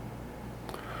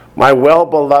 My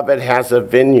well-beloved has a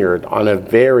vineyard on a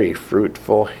very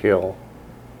fruitful hill.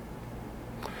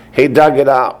 He dug it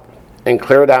up and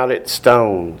cleared out its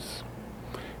stones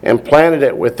and planted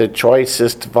it with the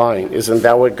choicest vine. Isn't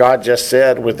that what God just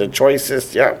said? With the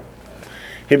choicest? Yeah.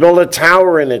 He built a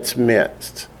tower in its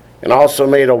midst and also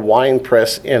made a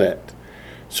winepress in it.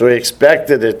 So he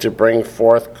expected it to bring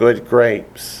forth good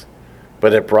grapes,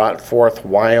 but it brought forth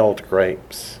wild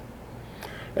grapes.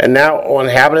 And now, O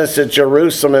inhabitants of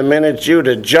Jerusalem and men of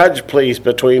Judah, judge please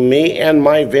between me and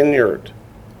my vineyard.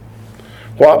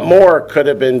 What more could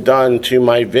have been done to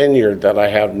my vineyard that I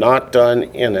have not done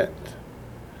in it?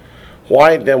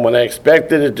 Why then, when I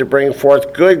expected it to bring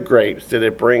forth good grapes, did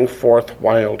it bring forth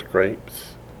wild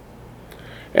grapes?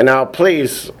 And now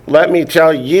please, let me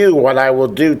tell you what I will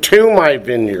do to my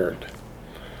vineyard.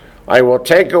 I will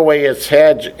take away its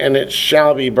hedge, and it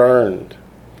shall be burned,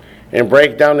 and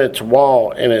break down its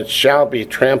wall, and it shall be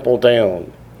trampled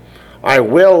down. I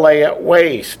will lay it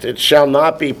waste, it shall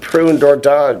not be pruned or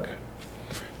dug,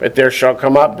 but there shall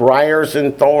come up briars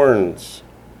and thorns.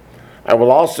 I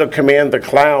will also command the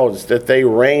clouds that they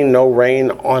rain no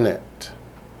rain on it.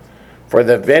 For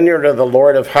the vineyard of the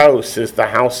Lord of hosts is the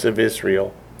house of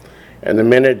Israel, and the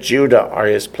men of Judah are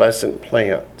his pleasant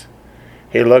plant.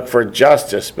 He looked for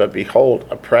justice, but behold,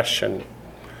 oppression.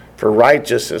 For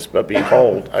righteousness, but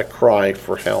behold, a cry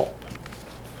for help.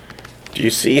 Do you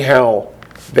see how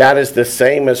that is the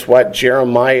same as what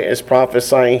Jeremiah is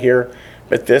prophesying here?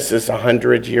 But this is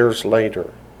 100 years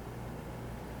later.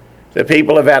 The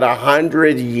people have had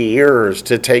 100 years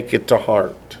to take it to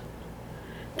heart,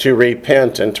 to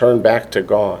repent and turn back to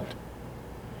God,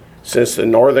 since the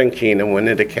northern kingdom went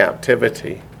into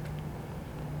captivity.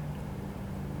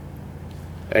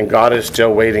 And God is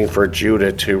still waiting for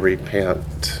Judah to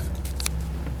repent.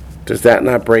 Does that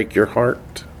not break your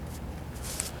heart?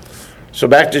 So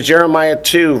back to Jeremiah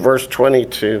 2, verse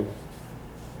 22.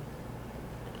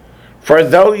 For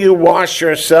though you wash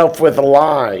yourself with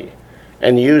lye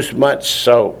and use much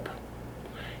soap,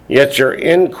 yet your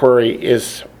iniquity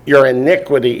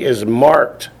is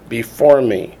marked before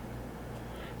me,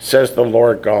 says the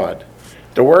Lord God.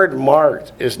 The word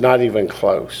marked is not even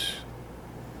close.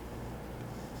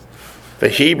 The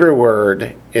Hebrew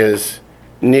word is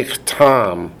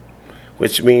niktam,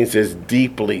 which means is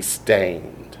deeply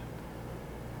stained.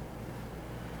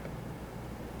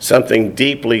 Something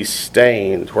deeply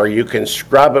stained where you can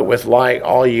scrub it with lye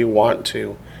all you want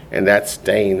to, and that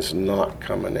stain's not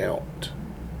coming out.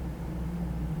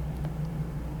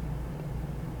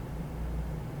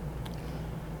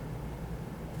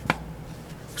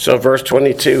 So verse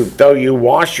 22, though you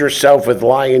wash yourself with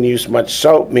lye and use much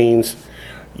soap, means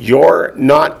you're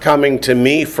not coming to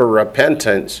me for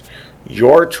repentance.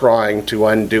 You're trying to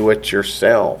undo it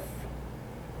yourself.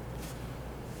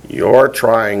 You're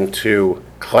trying to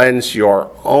cleanse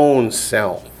your own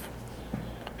self.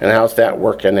 And how's that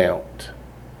working out?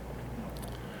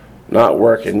 Not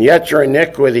working. Yet your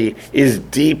iniquity is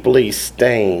deeply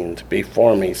stained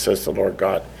before me, says the Lord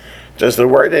God. Does the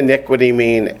word iniquity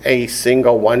mean a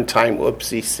single one-time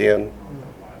oopsie sin?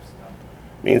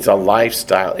 It means a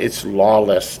lifestyle. It's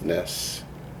lawlessness.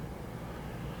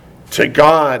 To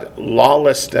God,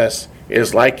 lawlessness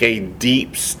is like a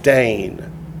deep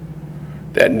stain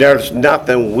that there's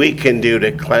nothing we can do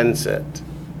to cleanse it.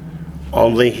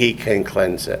 Only he can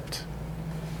cleanse it.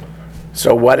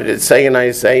 So what did it say in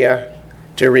Isaiah?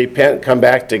 To repent, come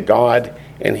back to God,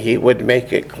 and he would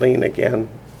make it clean again.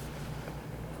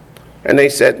 And they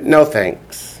said, no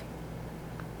thanks.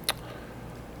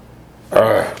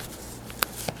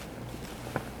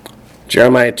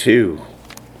 Jeremiah 2,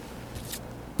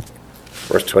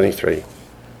 verse 23.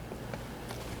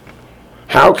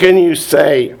 How can you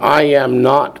say, I am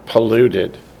not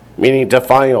polluted? meaning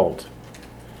defiled.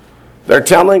 They're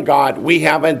telling God, we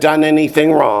haven't done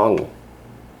anything wrong.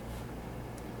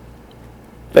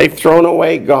 They've thrown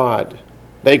away God.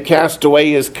 They've cast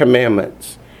away his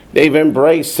commandments. They've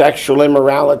embraced sexual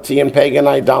immorality and pagan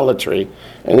idolatry.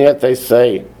 And yet they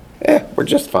say, we're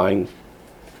just fine.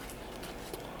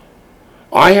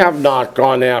 I have not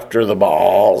gone after the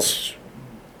Baals.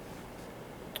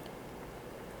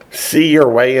 See your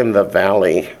way in the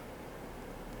valley.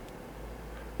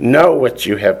 Know what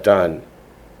you have done.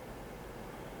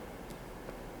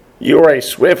 You are a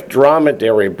swift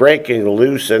dromedary breaking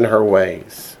loose in her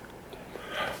ways.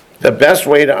 The best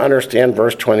way to understand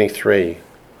verse 23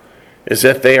 is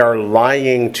that they are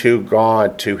lying to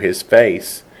God to his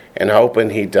face and hoping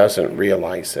he doesn't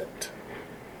realize it.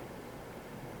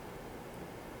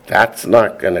 That's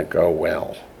not going to go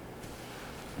well.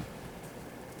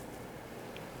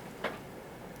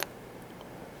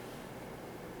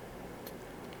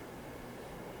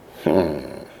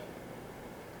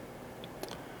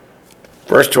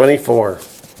 Verse 24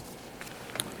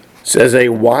 says, a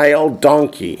wild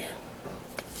donkey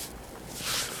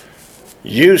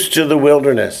used to the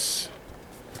wilderness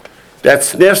that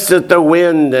sniffs at the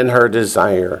wind in her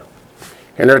desire.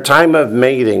 In her time of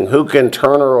mating, who can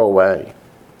turn her away?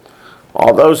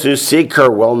 All those who seek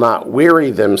her will not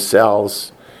weary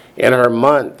themselves. In her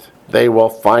month, they will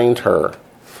find her.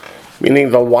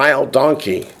 Meaning the wild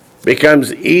donkey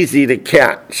becomes easy to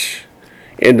catch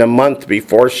in the month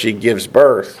before she gives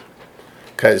birth,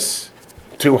 because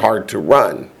too hard to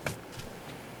run.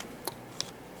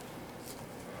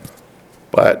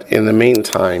 But in the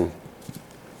meantime,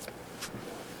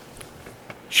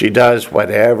 she does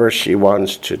whatever she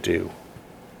wants to do.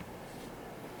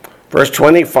 Verse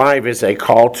 25 is a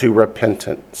call to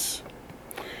repentance.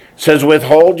 It says,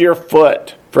 withhold your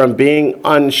foot from being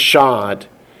unshod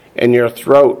and your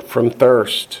throat from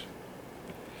thirst.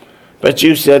 But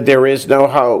you said there is no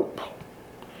hope.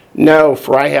 No,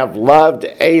 for I have loved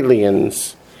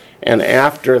aliens, and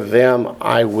after them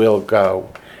I will go.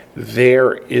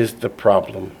 There is the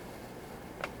problem.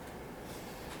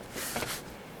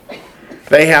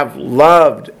 They have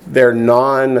loved their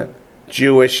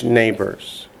non-Jewish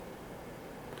neighbors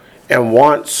and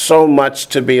want so much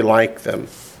to be like them.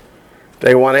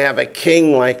 They want to have a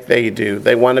king like they do.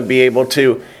 They want to be able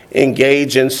to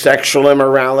engage in sexual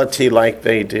immorality like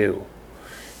they do,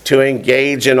 to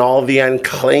engage in all the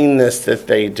uncleanness that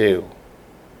they do.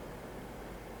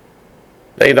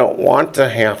 They don't want to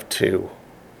have to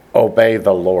obey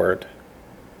the Lord.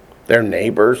 Their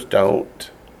neighbors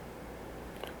don't.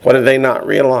 What do they not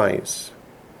realize?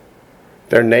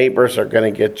 Their neighbors are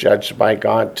going to get judged by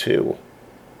God too.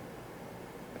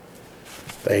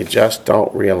 They just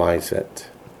don't realize it.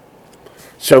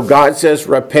 So God says,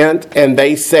 repent, and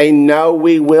they say, no,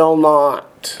 we will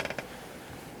not.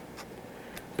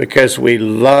 Because we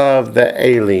love the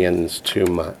aliens too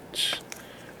much.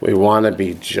 We want to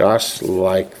be just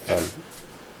like them.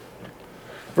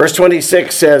 Verse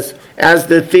 26 says, as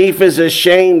the thief is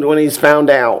ashamed when he's found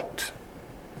out,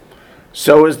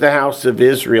 so is the house of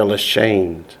Israel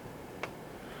ashamed.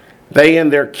 They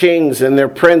and their kings and their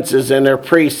princes and their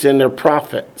priests and their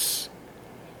prophets,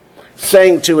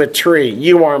 saying to a tree,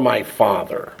 you are my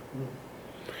father.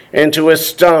 And to a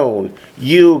stone,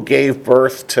 you gave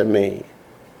birth to me.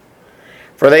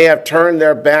 For they have turned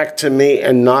their back to me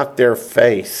and not their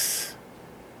face.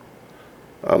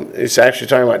 It's actually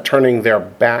talking about turning their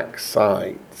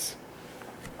backsides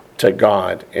to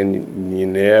God. And you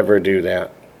never do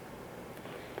that.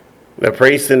 The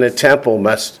priest in the temple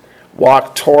must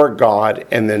walk toward God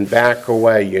and then back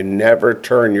away. You never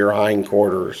turn your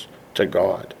hindquarters to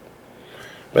God.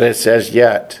 But it says,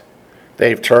 yet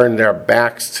they've turned their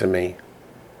backs to me.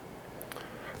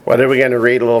 What are we going to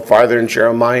read a little farther in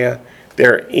Jeremiah?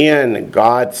 They're in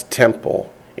God's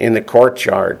temple, in the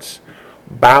courtyards,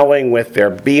 bowing with their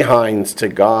behinds to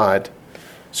God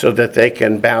so that they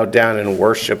can bow down and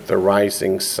worship the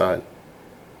rising sun.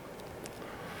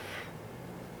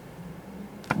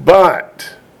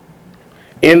 But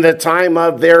in the time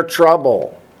of their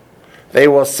trouble, they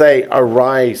will say,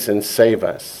 arise and save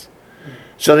us.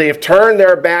 So they have turned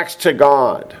their backs to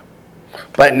God.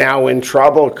 But now when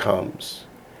trouble comes,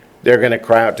 they're going to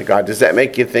cry out to God. Does that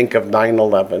make you think of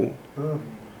 9/11?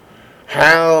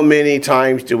 How many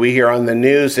times do we hear on the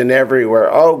news and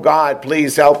everywhere, oh God,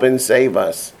 please help and save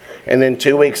us. And then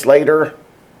 2 weeks later,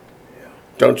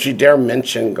 don't you dare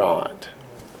mention God.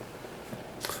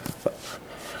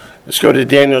 Let's go to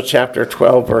Daniel chapter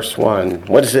 12, verse 1.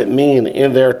 What does it mean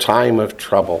in their time of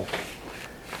trouble?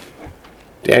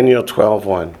 Daniel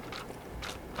 12:1.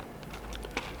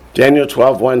 Daniel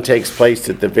 12:1 takes place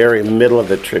at the very middle of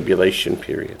the tribulation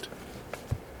period.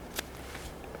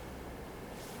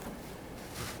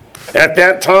 At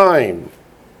that time,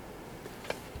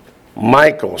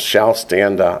 Michael shall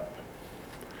stand up,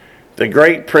 the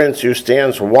great prince who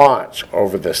stands watch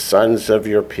over the sons of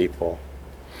your people.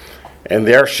 And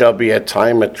there shall be a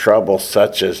time of trouble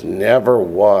such as never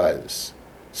was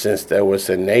since there was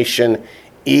a nation,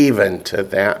 even to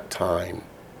that time.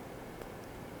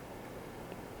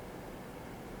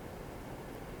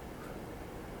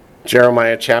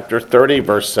 Jeremiah chapter 30,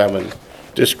 verse 7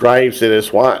 describes it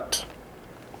as what?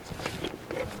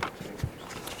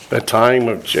 The time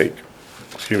of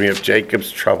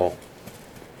Jacob's trouble.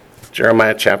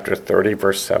 Jeremiah chapter 30,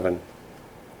 verse 7.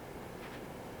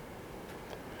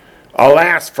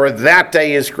 Alas, for that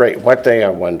day is great. What day, I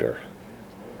wonder?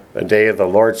 The day of the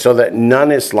Lord, so that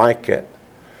none is like it.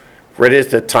 For it is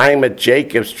the time of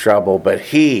Jacob's trouble, but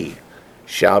he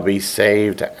shall be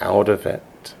saved out of it.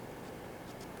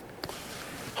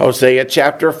 Hosea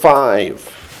chapter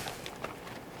 5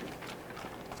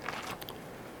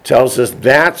 tells us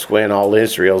that's when all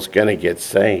Israel's going to get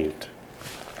saved.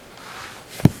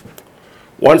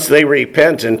 Once they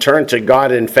repent and turn to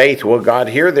God in faith, will God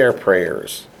hear their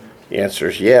prayers? The answer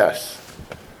is yes.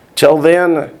 Till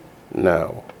then,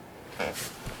 no.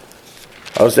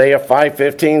 Hosea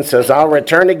 5:15 says, I'll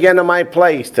return again to my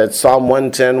place. That's Psalm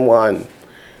 110:1.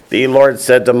 The Lord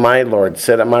said to my Lord,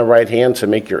 sit at my right hand to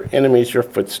make your enemies your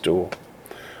footstool,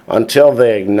 until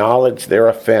they acknowledge their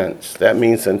offense. That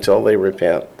means until they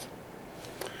repent.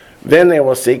 Then they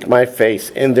will seek my face.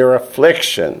 In their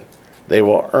affliction, they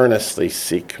will earnestly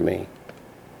seek me.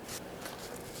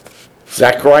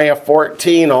 Zechariah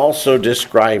 14 also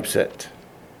describes it,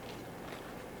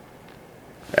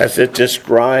 as it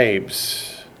describes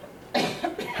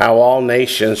how all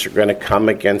nations are going to come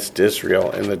against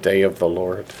Israel in the day of the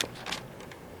Lord.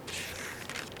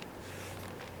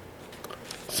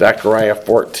 Zechariah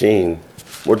 14.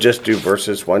 We'll just do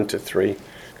verses 1 to 3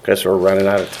 because we're running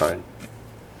out of time.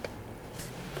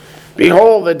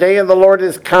 Behold, the day of the Lord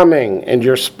is coming, and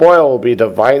your spoil will be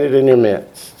divided in your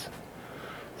midst.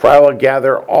 For I will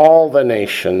gather all the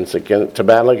nations to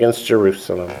battle against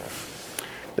Jerusalem.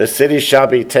 The city shall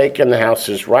be taken, the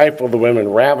houses rifled, the women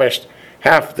ravished.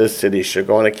 Half the city shall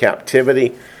go into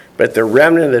captivity, but the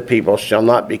remnant of the people shall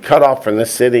not be cut off from the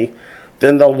city.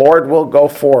 Then the Lord will go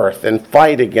forth and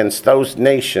fight against those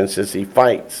nations as he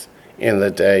fights in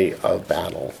the day of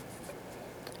battle.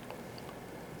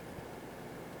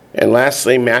 And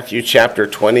lastly, Matthew chapter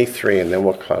 23, and then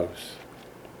we'll close.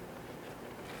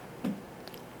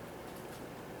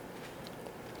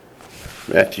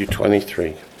 Matthew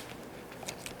 23.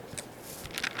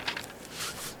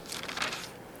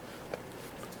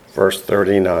 Verse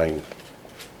 39.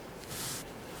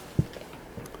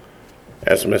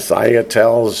 As Messiah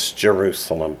tells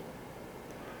Jerusalem,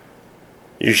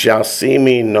 you shall see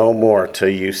me no more till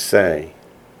you say,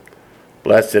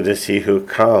 blessed is he who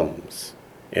comes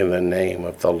in the name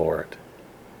of the Lord.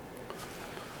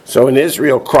 So when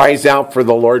Israel cries out for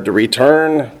the Lord to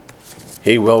return,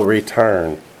 he will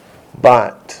return.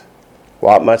 But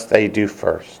what must they do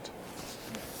first?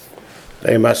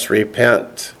 They must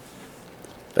repent.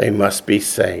 They must be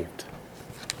saved.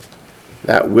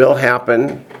 That will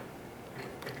happen.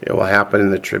 It will happen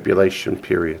in the tribulation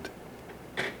period.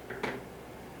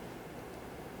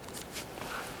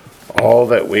 All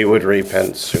that we would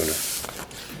repent sooner.